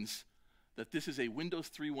means that this is a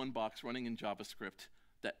Windows 3.1 box running in JavaScript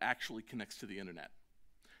that actually connects to the internet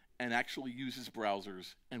and actually uses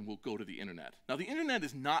browsers and will go to the internet. Now, the internet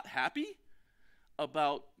is not happy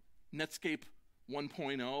about Netscape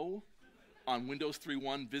 1.0 on Windows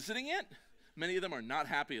 3.1 visiting it. Many of them are not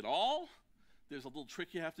happy at all. There's a little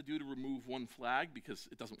trick you have to do to remove one flag because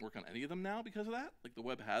it doesn't work on any of them now because of that. Like the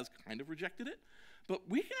web has kind of rejected it. But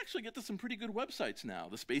we can actually get to some pretty good websites now.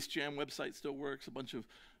 The Space Jam website still works. A bunch of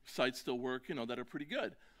sites still work, that are pretty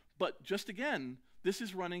good. But just again, this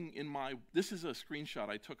is running in this is a screenshot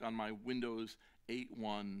I took on my Windows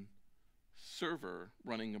 8.1 server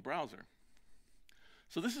running a browser.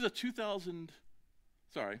 So this is a let's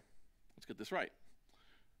get this right.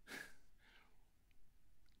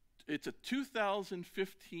 It's a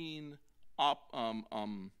 2015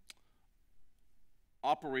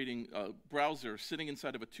 operating browser sitting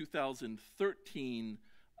inside of a 2013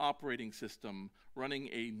 operating system running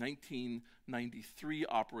a 1993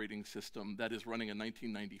 operating system that is running a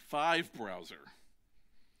 1995 browser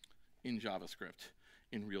in JavaScript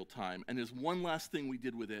in real time. And there's one last thing we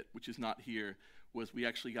did with it, which is not here, was we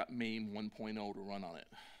actually got MAME 1.0 to run on it,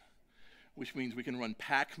 which means we can run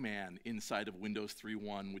Pac-Man inside of Windows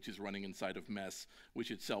 3.1, which is running inside of MES, which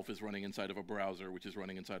itself is running inside of a browser, which is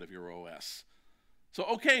running inside of your OS. So,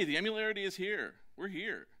 okay, the emularity is here. We're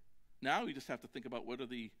here. Now we just have to think about what are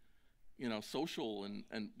the, social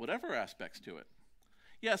and whatever aspects to it.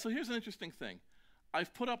 Yeah, so here's an interesting thing.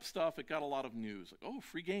 I've put up stuff, it got a lot of news, like, oh,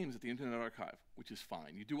 free games at the Internet Archive, which is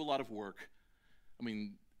fine. You do a lot of work. I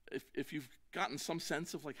mean, if you've gotten some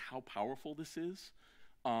sense of like how powerful this is,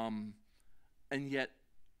 and yet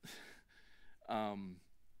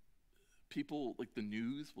people, like the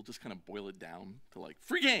news, will just kind of boil it down to like,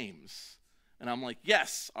 free games. And I'm like,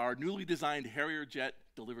 yes, our newly designed Harrier jet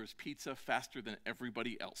delivers pizza faster than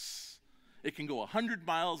everybody else. It can go 100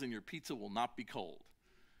 miles and your pizza will not be cold.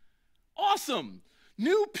 Awesome!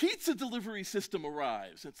 New pizza delivery system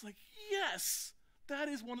arrives. It's like, yes, that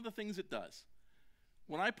is one of the things it does.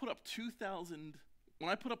 When I put up 3,000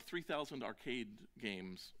 arcade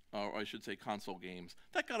games, or I should say console games,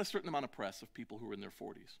 that got a certain amount of press of people who were in their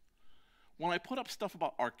 40s. When I put up stuff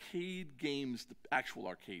about arcade games, the actual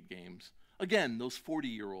arcade games, again, those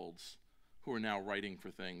 40-year-olds who are now writing for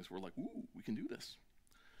things were like, ooh, we can do this.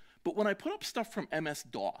 But when I put up stuff from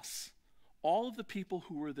MS-DOS, all of the people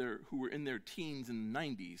who were in their teens in the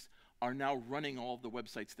 90s are now running all of the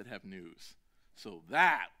websites that have news. So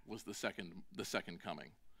that was the second coming,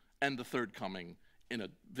 and the third coming in a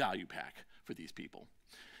value pack for these people.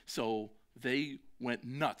 So they went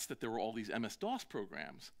nuts that there were all these MS-DOS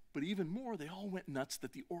programs, but even more, they all went nuts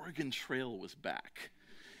that the Oregon Trail was back.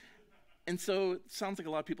 And so it sounds like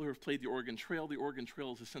a lot of people who have played the Oregon Trail. The Oregon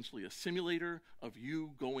Trail is essentially a simulator of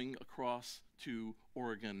you going across to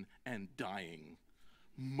Oregon and dying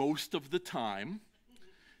most of the time.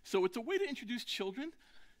 So it's a way to introduce children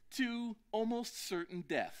to almost certain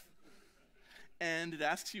death. And it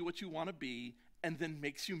asks you what you want to be, and then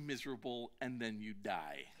makes you miserable, and then you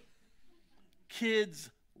die.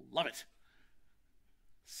 Kids love it.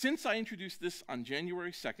 Since I introduced this on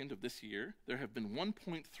January 2nd of this year, there have been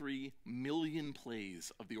 1.3 million plays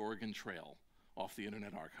of the Oregon Trail off the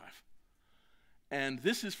Internet Archive. And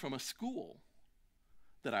this is from a school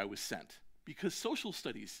that I was sent, because social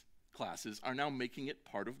studies classes are now making it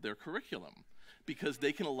part of their curriculum, because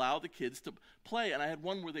they can allow the kids to play. And I had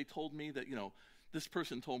one where they told me that, this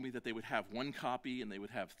person told me that they would have one copy and they would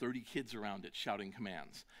have 30 kids around it shouting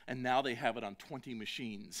commands. And now they have it on 20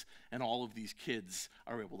 machines, and all of these kids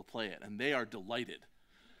are able to play it. And they are delighted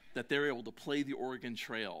that they're able to play the Oregon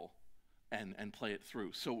Trail and play it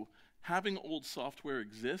through. So having old software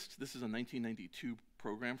exist, this is a 1992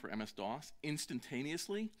 program for MS-DOS,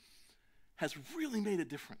 instantaneously, has really made a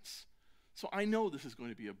difference. So I know this is going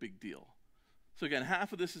to be a big deal. So again,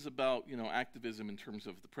 half of this is about, activism in terms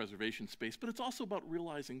of the preservation space, but it's also about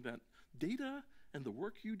realizing that data and the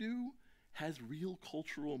work you do has real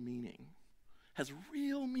cultural meaning, has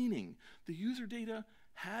real meaning. The user data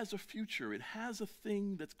has a future. It has a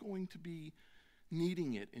thing that's going to be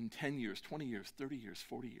needing it in 10 years, 20 years, 30 years,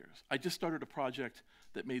 40 years. I just started a project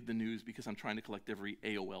that made the news because I'm trying to collect every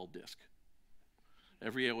AOL disk,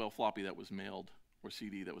 every AOL floppy that was mailed, or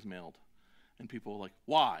CD that was mailed. And people were like,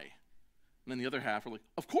 why? And then the other half are like,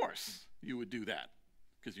 of course you would do that,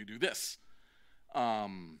 because you do this.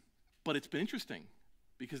 But it's been interesting,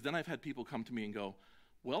 because then I've had people come to me and go,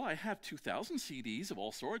 well, I have 2,000 CDs of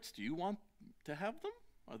all sorts. Do you want to have them?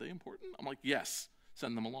 Are they important? I'm like, yes,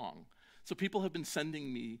 send them along. So people have been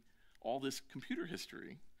sending me all this computer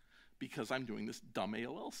history because I'm doing this dumb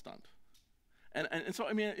AOL stunt. And so,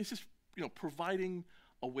 it's just, providing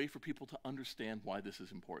a way for people to understand why this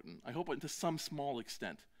is important. I hope to some small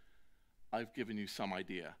extent I've given you some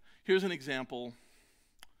idea. Here's an example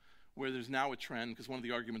where there's now a trend, because one of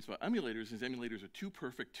the arguments about emulators is emulators are too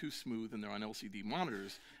perfect, too smooth, and they're on LCD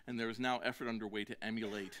monitors, and there is now effort underway to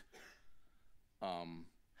emulate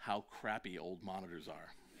how crappy old monitors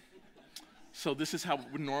are. So this is how it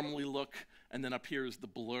would normally look, and then up here is the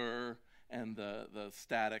blur and the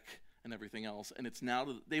static and everything else, and it's now,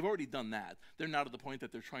 they've already done that. They're now to the point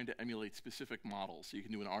that they're trying to emulate specific models. So you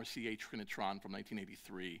can do an RCA Trinitron from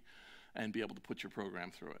 1983 and be able to put your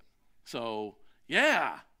program through it. So,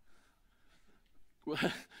 yeah!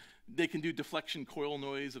 They can do deflection coil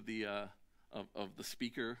noise of the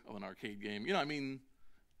speaker of an arcade game.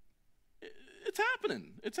 It's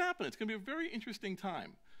happening. It's happening. It's going to be a very interesting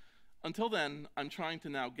time. Until then, I'm trying to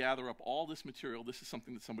now gather up all this material. This is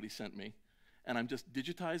something that somebody sent me. And I'm just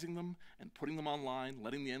digitizing them and putting them online,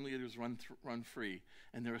 letting the emulators run free.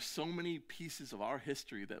 And there are so many pieces of our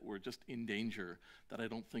history that were just in danger that I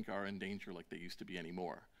don't think are in danger like they used to be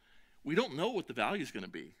anymore. We don't know what the value is going to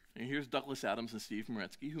be. And here's Douglas Adams and Steve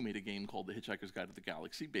Moretsky, who made a game called The Hitchhiker's Guide to the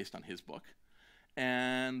Galaxy based on his book.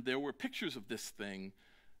 And there were pictures of this thing.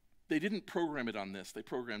 They didn't program it on this. They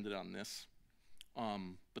programmed it on this.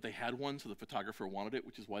 but they had one, so the photographer wanted it,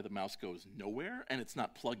 which is why the mouse goes nowhere, and it's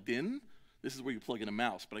not plugged in. This is where you plug in a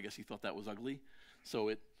mouse, but I guess he thought that was ugly. So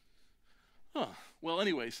it, well,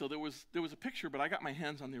 anyway, so there was a picture, but I got my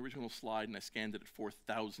hands on the original slide, and I scanned it at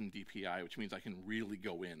 4,000 DPI, which means I can really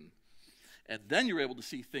go in. And then you're able to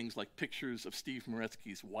see things like pictures of Steve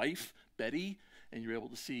Moretsky's wife, Betty, and you're able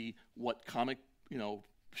to see what comic,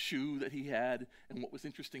 shoe that he had and what was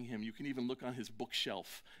interesting him. You can even look on his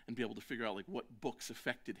bookshelf and be able to figure out like what books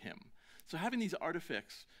affected him. So having these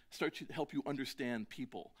artifacts start to help you understand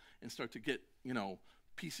people and start to get,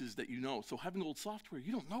 pieces that you know. So having old software,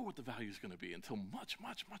 you don't know what the value is going to be until much,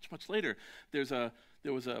 much, much, much later. There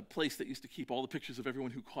was a place that used to keep all the pictures of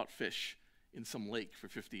everyone who caught fish in some lake for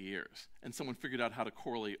 50 years. And someone figured out how to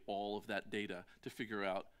correlate all of that data to figure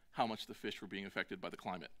out how much the fish were being affected by the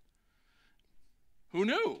climate. Who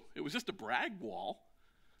knew? It was just a brag wall.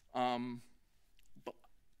 But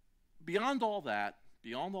beyond all that,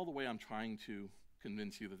 beyond all the way I'm trying to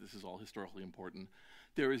convince you that this is all historically important,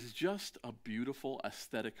 there is just a beautiful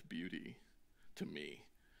aesthetic beauty to me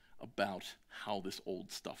about how this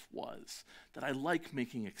old stuff was, that I like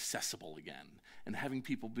making accessible again and having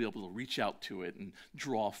people be able to reach out to it and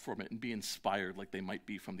draw from it and be inspired like they might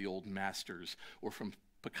be from the old masters or from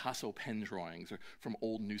Picasso pen drawings or from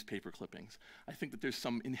old newspaper clippings. I think that there's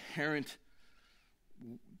some inherent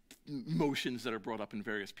emotions that are brought up in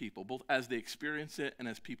various people, both as they experience it and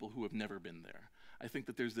as people who have never been there. I think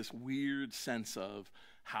that there's this weird sense of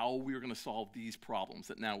how we're going to solve these problems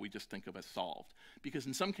that now we just think of as solved. Because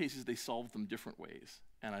in some cases they solved them different ways,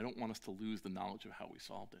 and I don't want us to lose the knowledge of how we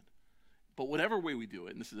solved it. But whatever way we do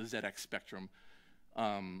it, and this is a ZX spectrum,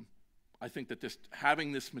 I think that just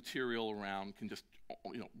having this material around can just,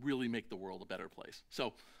 really make the world a better place.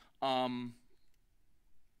 So,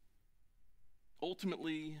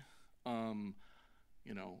 ultimately,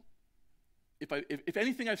 if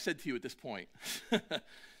anything I've said to you at this point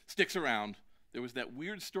sticks around, there was that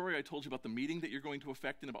weird story I told you about the meeting that you're going to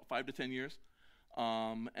affect in about 5 to 10 years.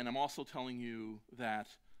 And I'm also telling you that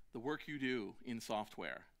the work you do in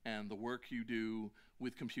software and the work you do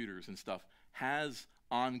with computers and stuff has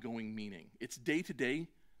ongoing meaning. It's day-to-day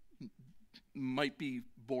might be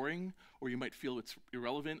boring, or you might feel it's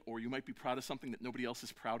irrelevant, or you might be proud of something that nobody else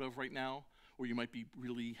is proud of right now, or you might be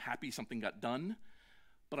really happy something got done.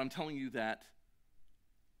 But I'm telling you that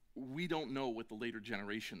we don't know what the later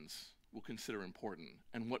generations will consider important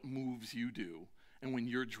and what moves you do, and when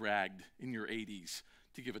you're dragged in your 80s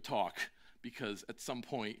to give a talk because at some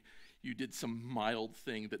point you did some mild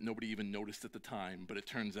thing that nobody even noticed at the time, but it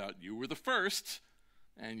turns out you were the first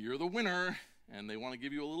and you're the winner, and they want to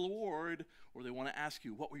give you a little award, or they want to ask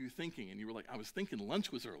you, what were you thinking? And you were like, I was thinking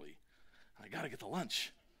lunch was early. I got to get to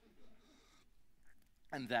lunch.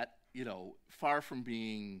 And that, far from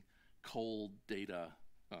being cold data,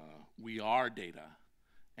 we are data,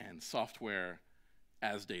 and software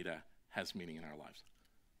as data has meaning in our lives.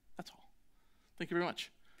 That's all. Thank you very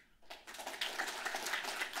much.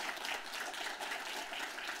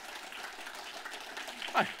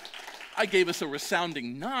 I gave us a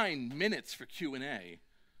resounding 9 minutes for Q&A,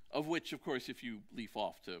 of which, of course, if you leaf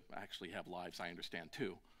off to actually have lives, I understand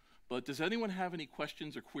too. But does anyone have any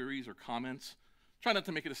questions or queries or comments? Try not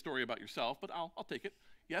to make it a story about yourself, but I'll take it.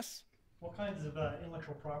 Yes? What kinds of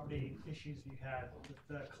intellectual property issues have you had with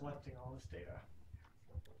collecting all this data?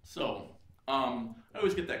 So, I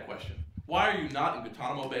always get that question. Why are you not in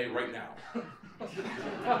Guantanamo Bay right now?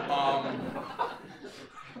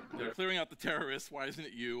 They're clearing out the terrorists. Why isn't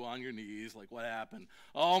it you on your knees? Like, what happened?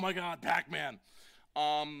 Oh my God, Pac-Man.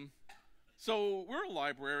 So we're a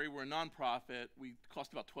library. We're a nonprofit. We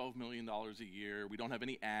cost about $12 million a year. We don't have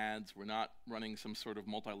any ads. We're not running some sort of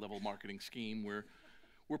multi-level marketing scheme. We're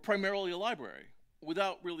primarily a library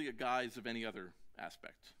without really a guise of any other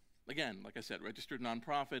aspect. Again, like I said, registered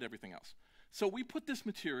nonprofit, everything else. So we put this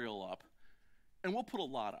material up, and we'll put a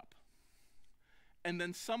lot up. And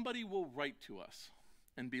then somebody will write to us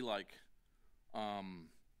and be like,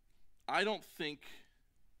 I don't think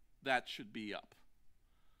that should be up.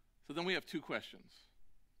 So then we have two questions.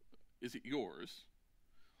 Is it yours?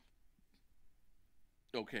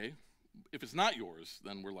 Okay. If it's not yours,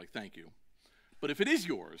 then we're like, thank you. But if it is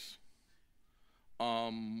yours,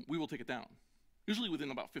 we will take it down, usually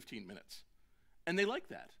within about 15 minutes. And they like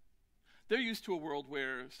that. They're used to a world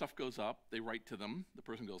where stuff goes up, they write to them, the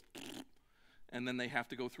person goes, and then they have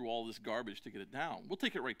to go through all this garbage to get it down. We'll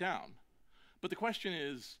take it right down. But the question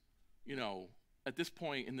is, at this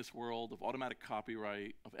point in this world of automatic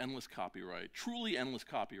copyright, of endless copyright, truly endless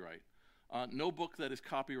copyright, no book that is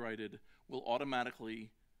copyrighted will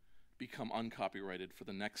automatically become uncopyrighted for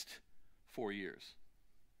the next 4 years,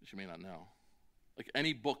 which you may not know. Like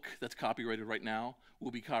any book that's copyrighted right now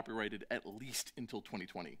will be copyrighted at least until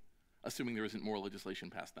 2020, assuming there isn't more legislation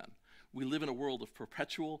passed then. We live in a world of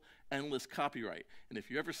perpetual, endless copyright. And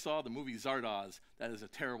if you ever saw the movie Zardoz, that is a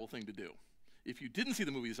terrible thing to do. If you didn't see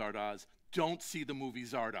the movie Zardoz, don't see the movie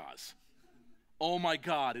Zardoz. Oh my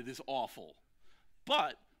God, it is awful.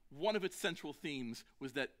 But one of its central themes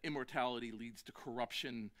was that immortality leads to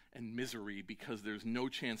corruption and misery because there's no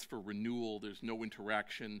chance for renewal, there's no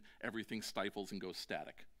interaction, everything stifles and goes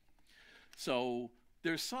static. So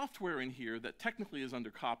there's software in here that technically is under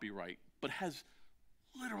copyright, but has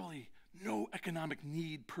literally no economic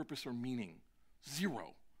need, purpose, or meaning.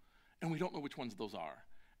 Zero. And we don't know which ones those are.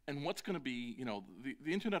 And what's going to be,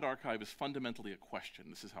 the Internet Archive is fundamentally a question.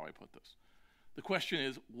 This is how I put this. The question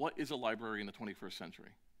is, what is a library in the 21st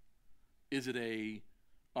century? Is it an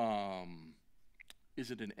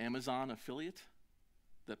Amazon affiliate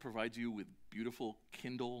that provides you with beautiful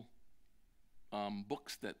Kindle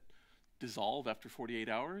books that dissolve after 48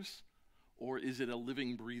 hours? Or is it a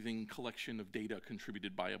living, breathing collection of data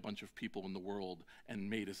contributed by a bunch of people in the world and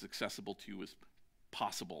made as accessible to you as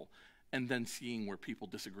possible, and then seeing where people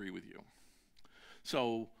disagree with you?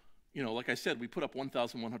 So, like I said, we put up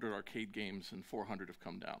 1,100 arcade games and 400 have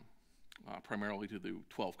come down, primarily to the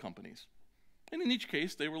 12 companies. And in each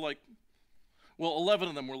case, they were like, 11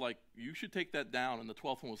 of them were like, you should take that down, and the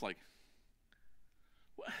 12th one was like,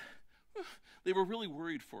 what? They were really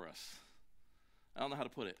worried for us. I don't know how to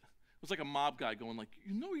put it. It was like a mob guy going like,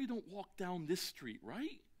 you don't walk down this street,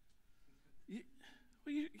 right?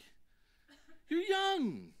 You're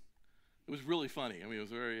young. It was really funny. I mean, it was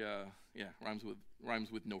very,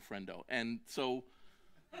 rhymes with no friendo. And so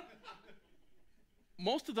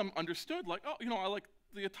most of them understood, like, I like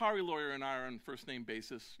the Atari lawyer and I are on first name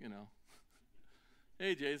basis,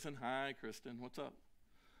 Hey, Jason. Hi, Kristen. What's up?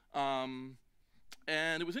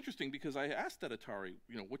 And it was interesting because I asked that Atari,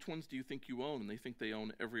 which ones do you think you own? And they think they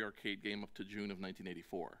own every arcade game up to June of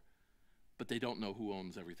 1984. But they don't know who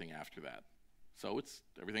owns everything after that. So it's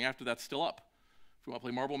everything after that's still up. If you want to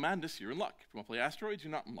play Marble Madness, you're in luck. If you want to play Asteroids,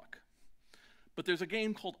 you're not in luck. But there's a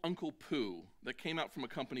game called Uncle Poo that came out from a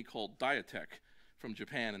company called Diatech from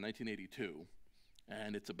Japan in 1982.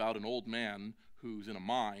 And it's about an old man who's in a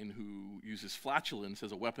mine who uses flatulence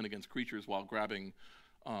as a weapon against creatures while grabbing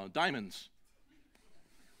diamonds.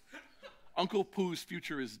 Uncle Poo's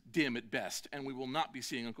future is dim at best, and we will not be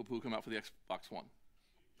seeing Uncle Poo come out for the Xbox One.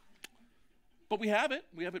 But we have it.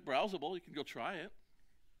 We have it browsable. You can go try it.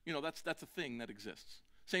 That's a thing that exists.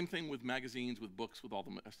 Same thing with magazines, with books, with all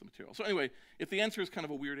the rest of the material. So anyway, if the answer is kind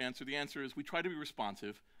of a weird answer, the answer is we try to be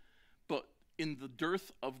responsive, but in the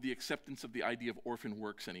dearth of the acceptance of the idea of orphan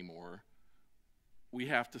works anymore, we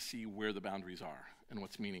have to see where the boundaries are and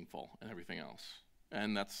what's meaningful and everything else.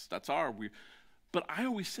 And that's our weird. But I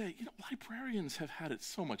always say, librarians have had it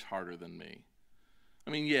so much harder than me. I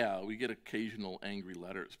mean, yeah, we get occasional angry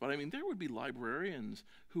letters, but I mean, there would be librarians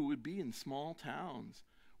who would be in small towns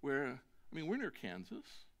where, we're near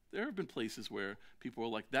Kansas. There have been places where people are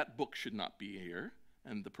like, that book should not be here.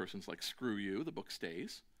 And the person's like, screw you, the book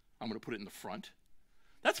stays. I'm going to put it in the front.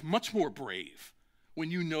 That's much more brave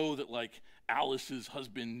when you know that, like, Alice's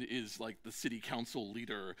husband is, like, the city council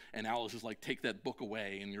leader, and Alice is like, take that book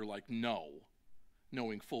away, and you're like, no.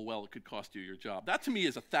 Knowing full well it could cost you your job. That to me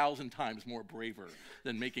is 1,000 times more braver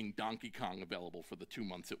than making Donkey Kong available for the 2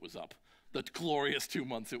 months it was up. The glorious 2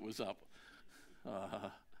 months it was up.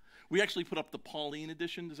 We actually put up the Pauline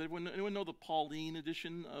edition. Does anyone know the Pauline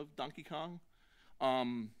edition of Donkey Kong?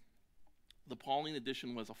 The Pauline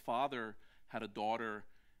edition was a father had a daughter,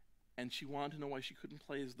 and she wanted to know why she couldn't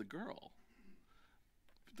play as the girl.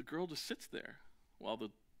 The girl just sits there while the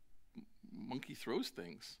monkey throws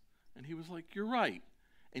things. And he was like, you're right.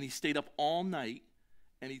 And he stayed up all night,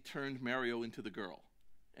 and he turned Mario into the girl.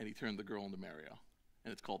 And he turned the girl into Mario.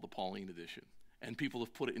 And it's called the Pauline edition. And people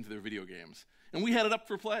have put it into their video games. And we had it up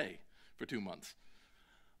for play for 2 months.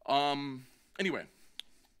 Anyway,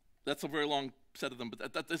 that's a very long set of them,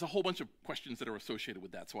 but there's a whole bunch of questions that are associated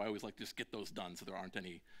with that. So I always like to just get those done so there aren't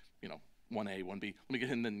any, 1A, 1B. Let me get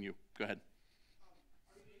in, then you. Go ahead.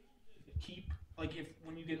 Are you able to keep,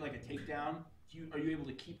 when you get, a takedown, are you able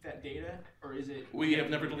to keep that data, or is it... We have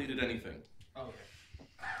never deleted anything. Oh, okay.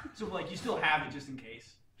 So, you still have it just in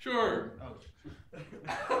case? Sure. Oh.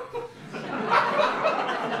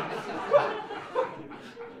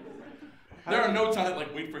 There are notes on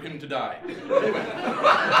it wait for him to die.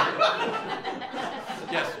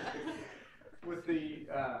 Yes? With the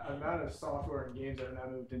amount of software and games that are now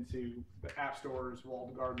moved into the app stores,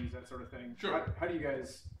 walled gardens, that sort of thing, sure. How do you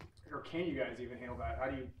guys, or can you guys even handle that? How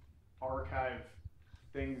do you archive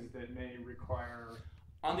things that may require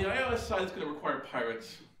On the iOS side, it's going to require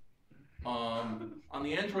pirates. On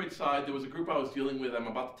the Android side, there was a group I was dealing with. I'm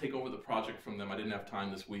about to take over the project from them. I didn't have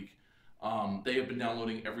time this week. They have been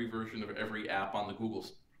downloading every version of every app on the Google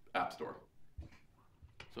App Store.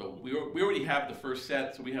 So we already have the first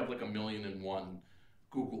set, so we have like 1,000,001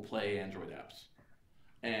 Google Play Android apps.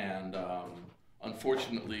 And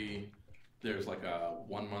unfortunately, there's like a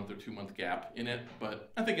 1 month or 2 month gap in it.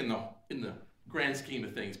 But I think in the grand scheme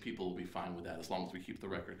of things, people will be fine with that as long as we keep the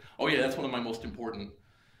record. Oh yeah, that's one of my most important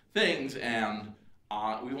things. And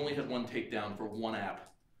we've only had one takedown for one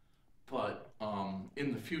app. But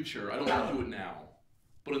in the future, I don't want to do it now,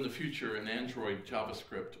 but in the future, in Android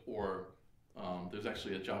JavaScript, or there's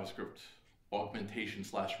actually a JavaScript augmentation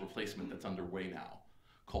 / replacement that's underway now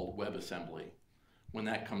called WebAssembly. When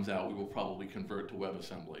that comes out, we will probably convert to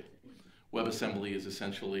WebAssembly. WebAssembly is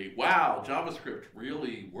essentially, wow, JavaScript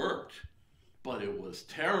really worked, but it was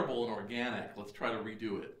terrible and organic. Let's try to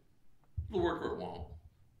redo it. It'll work or it won't.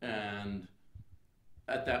 And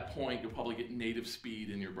at that point, you'll probably get native speed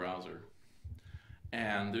in your browser.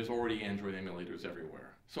 And there's already Android emulators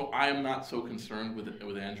everywhere. So I'm not so concerned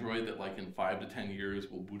with Android that like in 5 to 10 years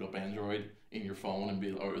we'll boot up Android in your phone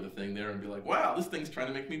and or the thing there and be like, wow, this thing's trying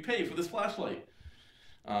to make me pay for this flashlight.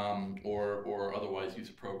 Or otherwise use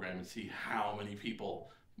a program and see how many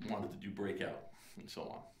people wanted to do breakout and so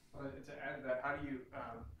on. To add to that, how do you,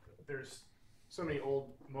 there's so many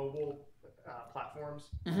old mobile platforms,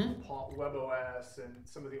 WebOS and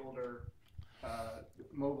some of the older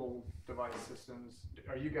mobile device systems.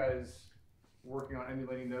 Are you guys working on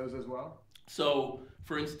emulating those as well? So,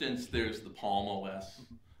 for instance, there's the Palm OS,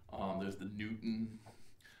 there's the Newton,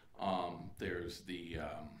 there's the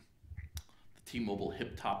T-Mobile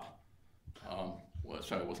Hip Top.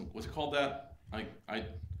 What's it called that?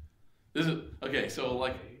 Okay. So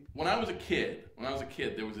like when I was a kid,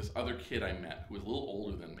 there was this other kid I met who was a little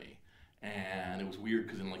older than me, and it was weird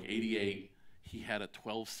because in like '88 he had a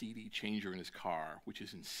 12 CD changer in his car, which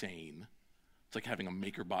is insane. It's like having a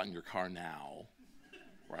MakerBot in your car now,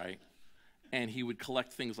 right? And he would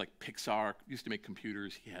collect things like Pixar, used to make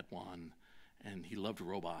computers, he had one, and he loved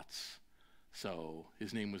robots. So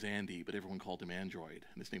his name was Andy, but everyone called him Android,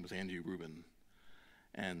 and his name was Andy Rubin.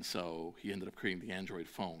 And so he ended up creating the Android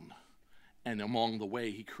phone. And along the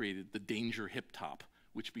way, he created the Danger Hip Top,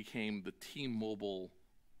 which became the T-Mobile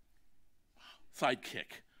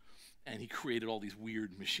sidekick. And he created all these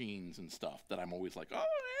weird machines and stuff that I'm always like, oh,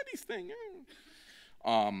 Andy's thing.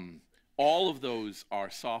 All of those are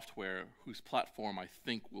software whose platform I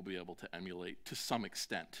think we'll be able to emulate to some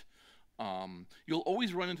extent. You'll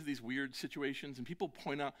always run into these weird situations, and people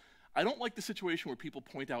point out, I don't like the situation where people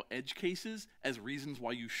point out edge cases as reasons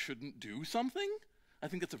why you shouldn't do something. I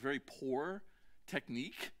think that's a very poor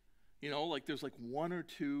technique. You know, like there's like 1 or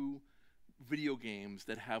 2 video games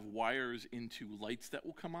that have wires into lights that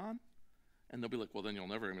will come on, and they'll be like, well, then you'll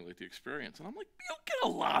never emulate the experience. And I'm like, you'll get a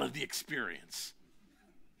lot of the experience.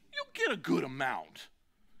 You'll get a good amount.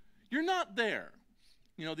 You're not there.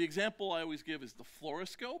 You know, the example I always give is the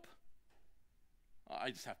fluoroscope. I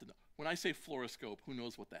just have to know. When I say fluoroscope, who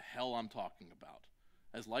knows what the hell I'm talking about?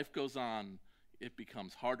 As life goes on, it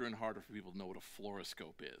becomes harder and harder for people to know what a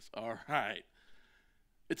fluoroscope is. All right.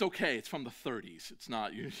 It's okay. It's from the 30s. It's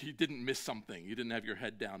not, you didn't miss something. You didn't have your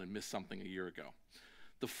head down and miss something a year ago.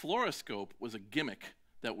 The fluoroscope was a gimmick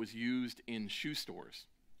that was used in shoe stores.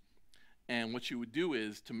 And what you would do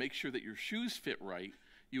is, to make sure that your shoes fit right,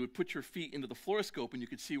 you would put your feet into the fluoroscope and you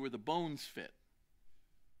could see where the bones fit.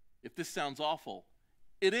 If this sounds awful,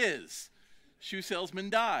 it is. Shoe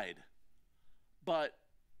salesman died. But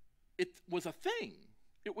it was a thing.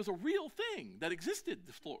 It was a real thing that existed,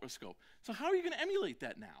 the fluoroscope. So how are you going to emulate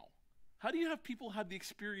that now? How do you have people have the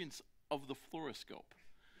experience of the fluoroscope?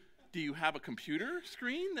 Do you have a computer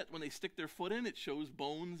screen that when they stick their foot in, it shows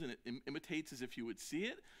bones and it imitates as if you would see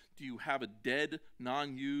it? Do you have a dead,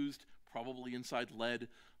 non-used, probably inside lead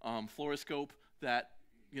fluoroscope that,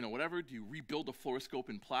 you know, whatever? Do you rebuild a fluoroscope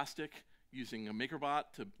in plastic using a MakerBot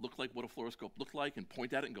to look like what a fluoroscope looked like and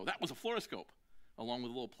point at it and go, that was a fluoroscope, along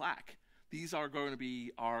with a little plaque? These are going to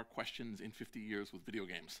be our questions in 50 years with video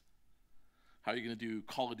games. How are you going to do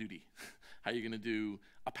Call of Duty? How are you going to do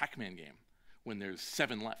a Pac-Man game when there's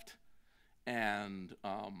 7 left? And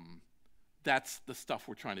that's the stuff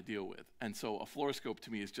we're trying to deal with. And so a fluoroscope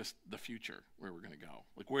to me is just the future, where we're going to go.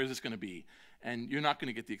 Like, where is this going to be? And you're not going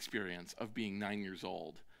to get the experience of being 9 years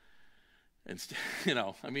old. And, you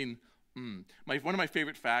know, I mean, one of my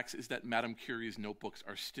favorite facts is that Madame Curie's notebooks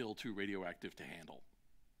are still too radioactive to handle.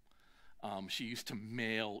 She used to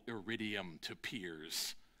mail iridium to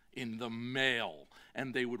peers in the mail,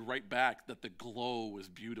 and they would write back that the glow was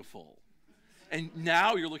beautiful. And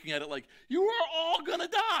now you're looking at it like, you are all gonna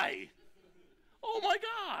die. Oh my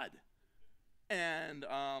God. And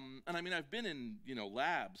I mean, I've been in,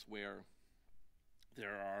 labs where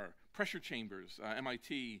there are pressure chambers.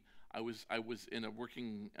 MIT, I was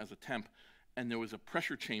working as a temp, and there was a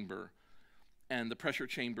pressure chamber, and the pressure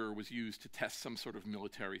chamber was used to test some sort of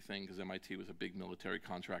military thing, because MIT was a big military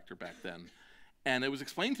contractor back then. And it was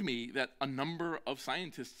explained to me that a number of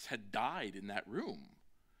scientists had died in that room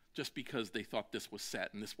just because they thought this was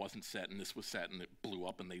set and this wasn't set and this was set, and it blew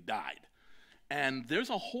up and they died. And there's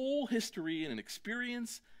a whole history and an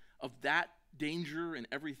experience of that danger and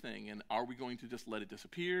everything. And are we going to just let it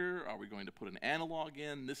disappear? Are we going to put an analog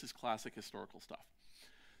in? This is classic historical stuff.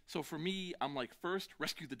 So for me, I'm like, first,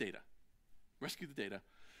 rescue the data. Rescue the data.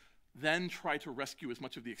 Then try to rescue as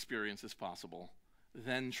much of the experience as possible.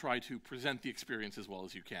 Then try to present the experience as well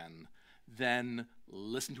as you can. Then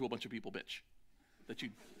listen to a bunch of people bitch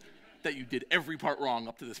that you did every part wrong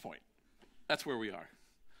up to this point. That's where we are.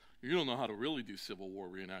 You don't know how to really do Civil War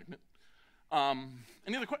reenactment.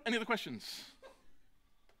 Any other questions?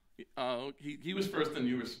 He was first and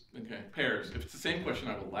you were, okay, pairs. If it's the same question,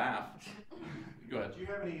 I will laugh. Go ahead. Do you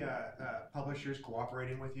have any publishers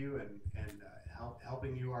cooperating with you and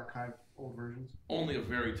helping you archive old versions? Only a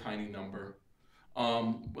very tiny number.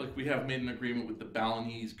 Like we have made an agreement with the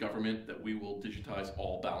Balinese government that we will digitize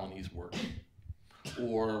all Balinese work.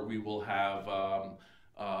 Or we will have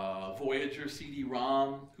Voyager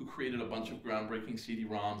CD-ROM, who created a bunch of groundbreaking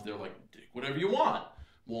CD-ROMs. They're like, take whatever you want.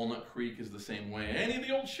 Walnut Creek is the same way. Any of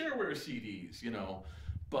the old shareware CDs,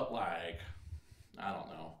 But like, I don't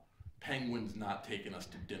know. Penguin's not taking us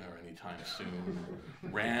to dinner anytime soon.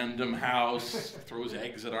 Random House throws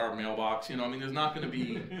eggs at our mailbox. There's not going to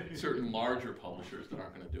be certain larger publishers that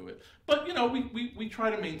aren't going to do it. But, we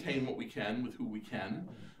try to maintain what we can with who we can.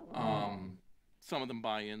 Some of them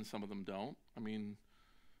buy in, some of them don't.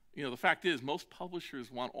 The fact is, most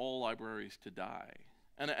publishers want all libraries to die.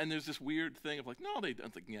 And there's this weird thing of like, no, they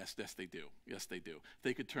don't. Like, yes, they do. Yes, they do. If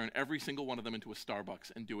they could turn every single one of them into a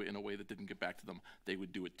Starbucks and do it in a way that didn't get back to them, they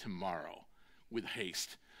would do it tomorrow with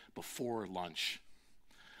haste, before lunch.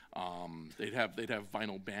 They'd have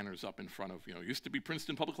vinyl banners up in front of, used to be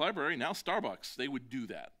Princeton Public Library, now Starbucks. They would do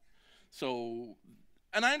that. So,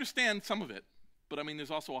 and I understand some of it, but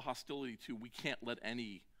there's also a hostility to, we can't let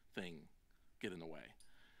anything get in the way.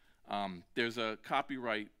 There's a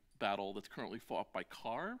copyright battle that's currently fought by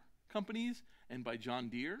car companies and by John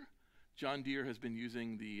Deere. John Deere has been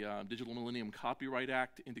using the Digital Millennium Copyright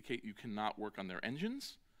Act to indicate you cannot work on their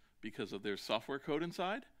engines because of their software code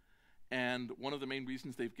inside. And one of the main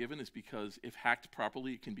reasons they've given is because if hacked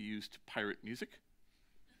properly, it can be used to pirate music.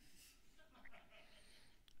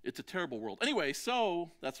 It's a terrible world. Anyway,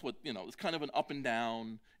 so that's what, it's kind of an up and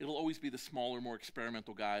down. It'll always be the smaller, more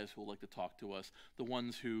experimental guys who will like to talk to us, the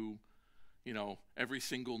ones who, every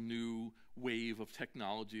single new wave of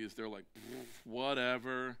technology is they're like,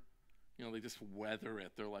 whatever. They just weather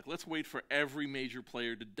it. They're like, let's wait for every major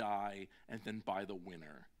player to die and then buy the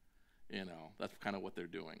winner. That's kind of what they're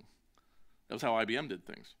doing. That was how IBM did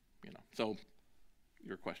things, So,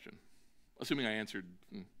 your question. Assuming I answered,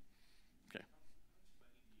 okay.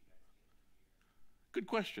 Good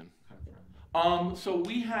question. So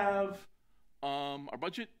we have, our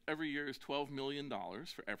budget every year is $12 million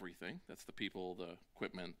for everything. That's the people, the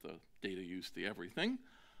equipment, the data use, the everything.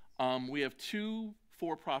 We have 2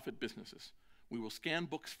 for-profit businesses. We will scan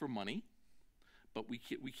books for money, but we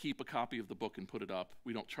keep a copy of the book and put it up.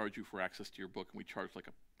 We don't charge you for access to your book, and we charge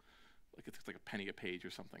it's like a penny a page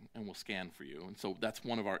or something, and we'll scan for you. And so that's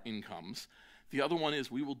one of our incomes. The other one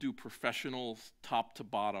is we will do professional top to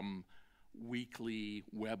bottom weekly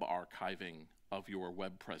web archiving of your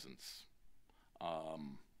web presence.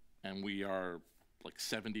 And we are like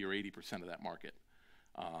 70 or 80% of that market.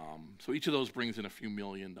 So each of those brings in a few $1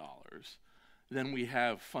 million. Then we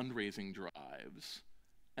have fundraising drives.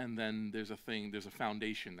 And then there's a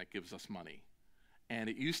foundation that gives us money. And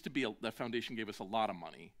it used to be that foundation gave us a lot of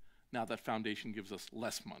money. Now that foundation gives us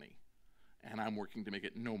less money. And I'm working to make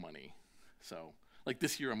it no money. So like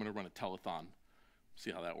this year I'm going to run a telethon,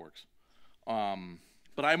 see how that works.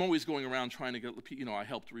 But I'm always going around trying to get, I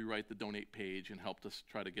helped rewrite the donate page and helped us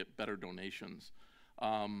try to get better donations.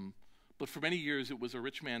 But for many years, it was a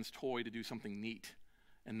rich man's toy to do something neat.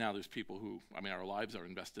 And now there's people who, our lives are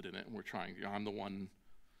invested in it, and we're trying. I'm the one,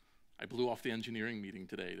 I blew off the engineering meeting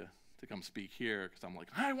today to come speak here, because I'm like,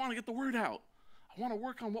 I want to get the word out. I want to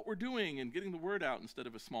work on what we're doing and getting the word out instead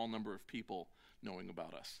of a small number of people knowing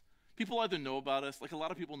about us. People either know about us, like a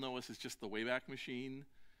lot of people know us as just the Wayback Machine,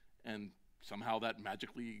 and somehow that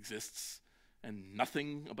magically exists, and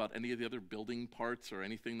nothing about any of the other building parts or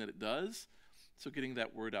anything that it does. So getting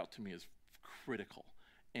that word out to me is critical.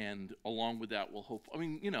 And along with that, we'll hope, I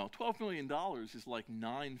mean, you know, $12 million is like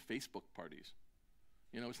 9 Facebook parties.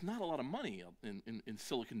 You know, it's not a lot of money in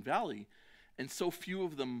Silicon Valley, and so few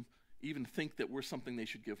of them even think that we're something they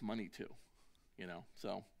should give money to, you know.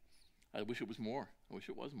 So I wish it was more. I wish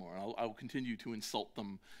it was more. I'll continue to insult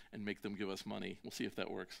them and make them give us money. We'll see if that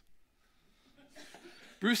works.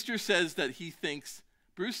 Brewster says that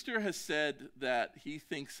Brewster has said that he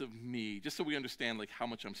thinks of me, just so we understand like how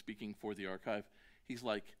much I'm speaking for the archive, he's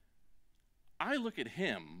like, I look at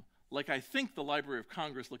him like I think the Library of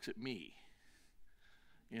Congress looks at me.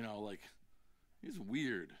 You know, like, he's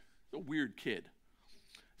weird. He's a weird kid.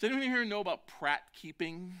 Does anyone here know about Pratt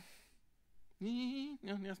keeping?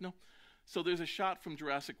 Yes, no. So there's a shot from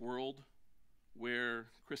Jurassic World where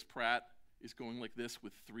Chris Pratt is going like this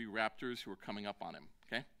with 3 raptors who are coming up on him,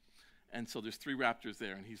 okay? And so there's 3 raptors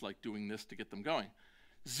there, and he's like doing this to get them going.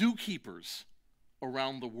 Zookeepers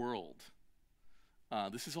around the world.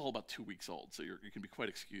 This is all about 2 weeks old, so you can be quite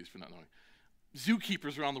excused for not knowing.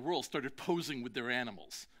 Zookeepers around the world started posing with their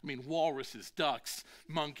animals. I mean, walruses, ducks,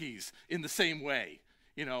 monkeys, in the same way.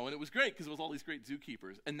 You know, and it was great because it was all these great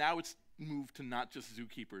zookeepers. And now it's moved to not just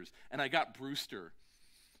zookeepers. And I got Brewster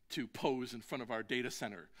to pose in front of our data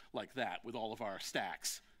center like that with all of our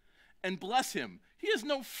stacks. And bless him, he has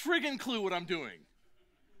no friggin' clue what I'm doing.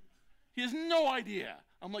 He has no idea.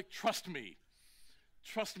 I'm like, trust me.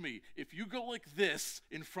 Trust me, if you go like this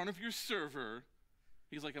in front of your server,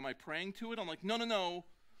 he's like, am I praying to it? I'm like, no.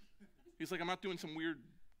 He's like, I'm not doing some weird,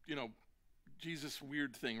 you know, Jesus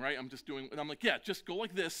weird thing, right? I'm just doing, and I'm like, yeah, just go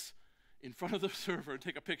like this in front of the server and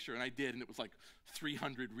take a picture. And I did, and it was like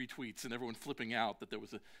 300 retweets and everyone flipping out that there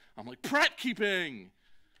was I'm like, Pratt keeping!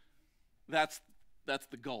 That's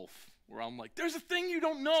the gulf, where I'm like, there's a thing you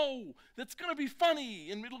don't know that's going to be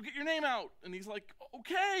funny, and it'll get your name out. And he's like,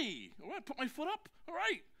 okay, all right, put my foot up, all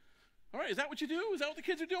right, is that what you do? Is that what the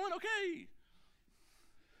kids are doing? Okay.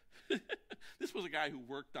 This was a guy who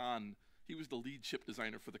worked on, he was the lead chip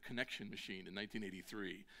designer for the Connection machine in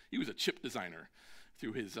 1983. He was a chip designer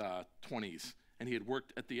through his 20s, and he had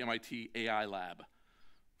worked at the MIT AI lab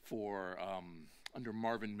for, under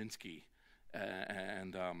Marvin Minsky,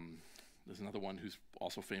 and there's another one who's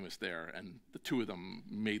also famous there, and the 2 of them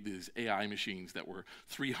made these AI machines that were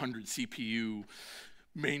 300 CPU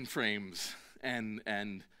mainframes, and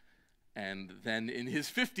then in his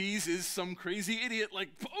 50s is some crazy idiot like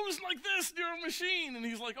posing like this near a machine, and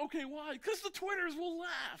he's like, okay, why? Because the Twitters will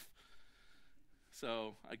laugh.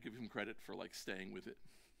 So I give him credit for like staying with it.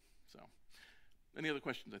 So, any other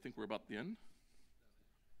questions? I think we're about the end.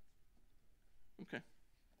 Okay.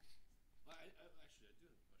 Actually, I do have a question.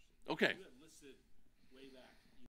 Okay. You have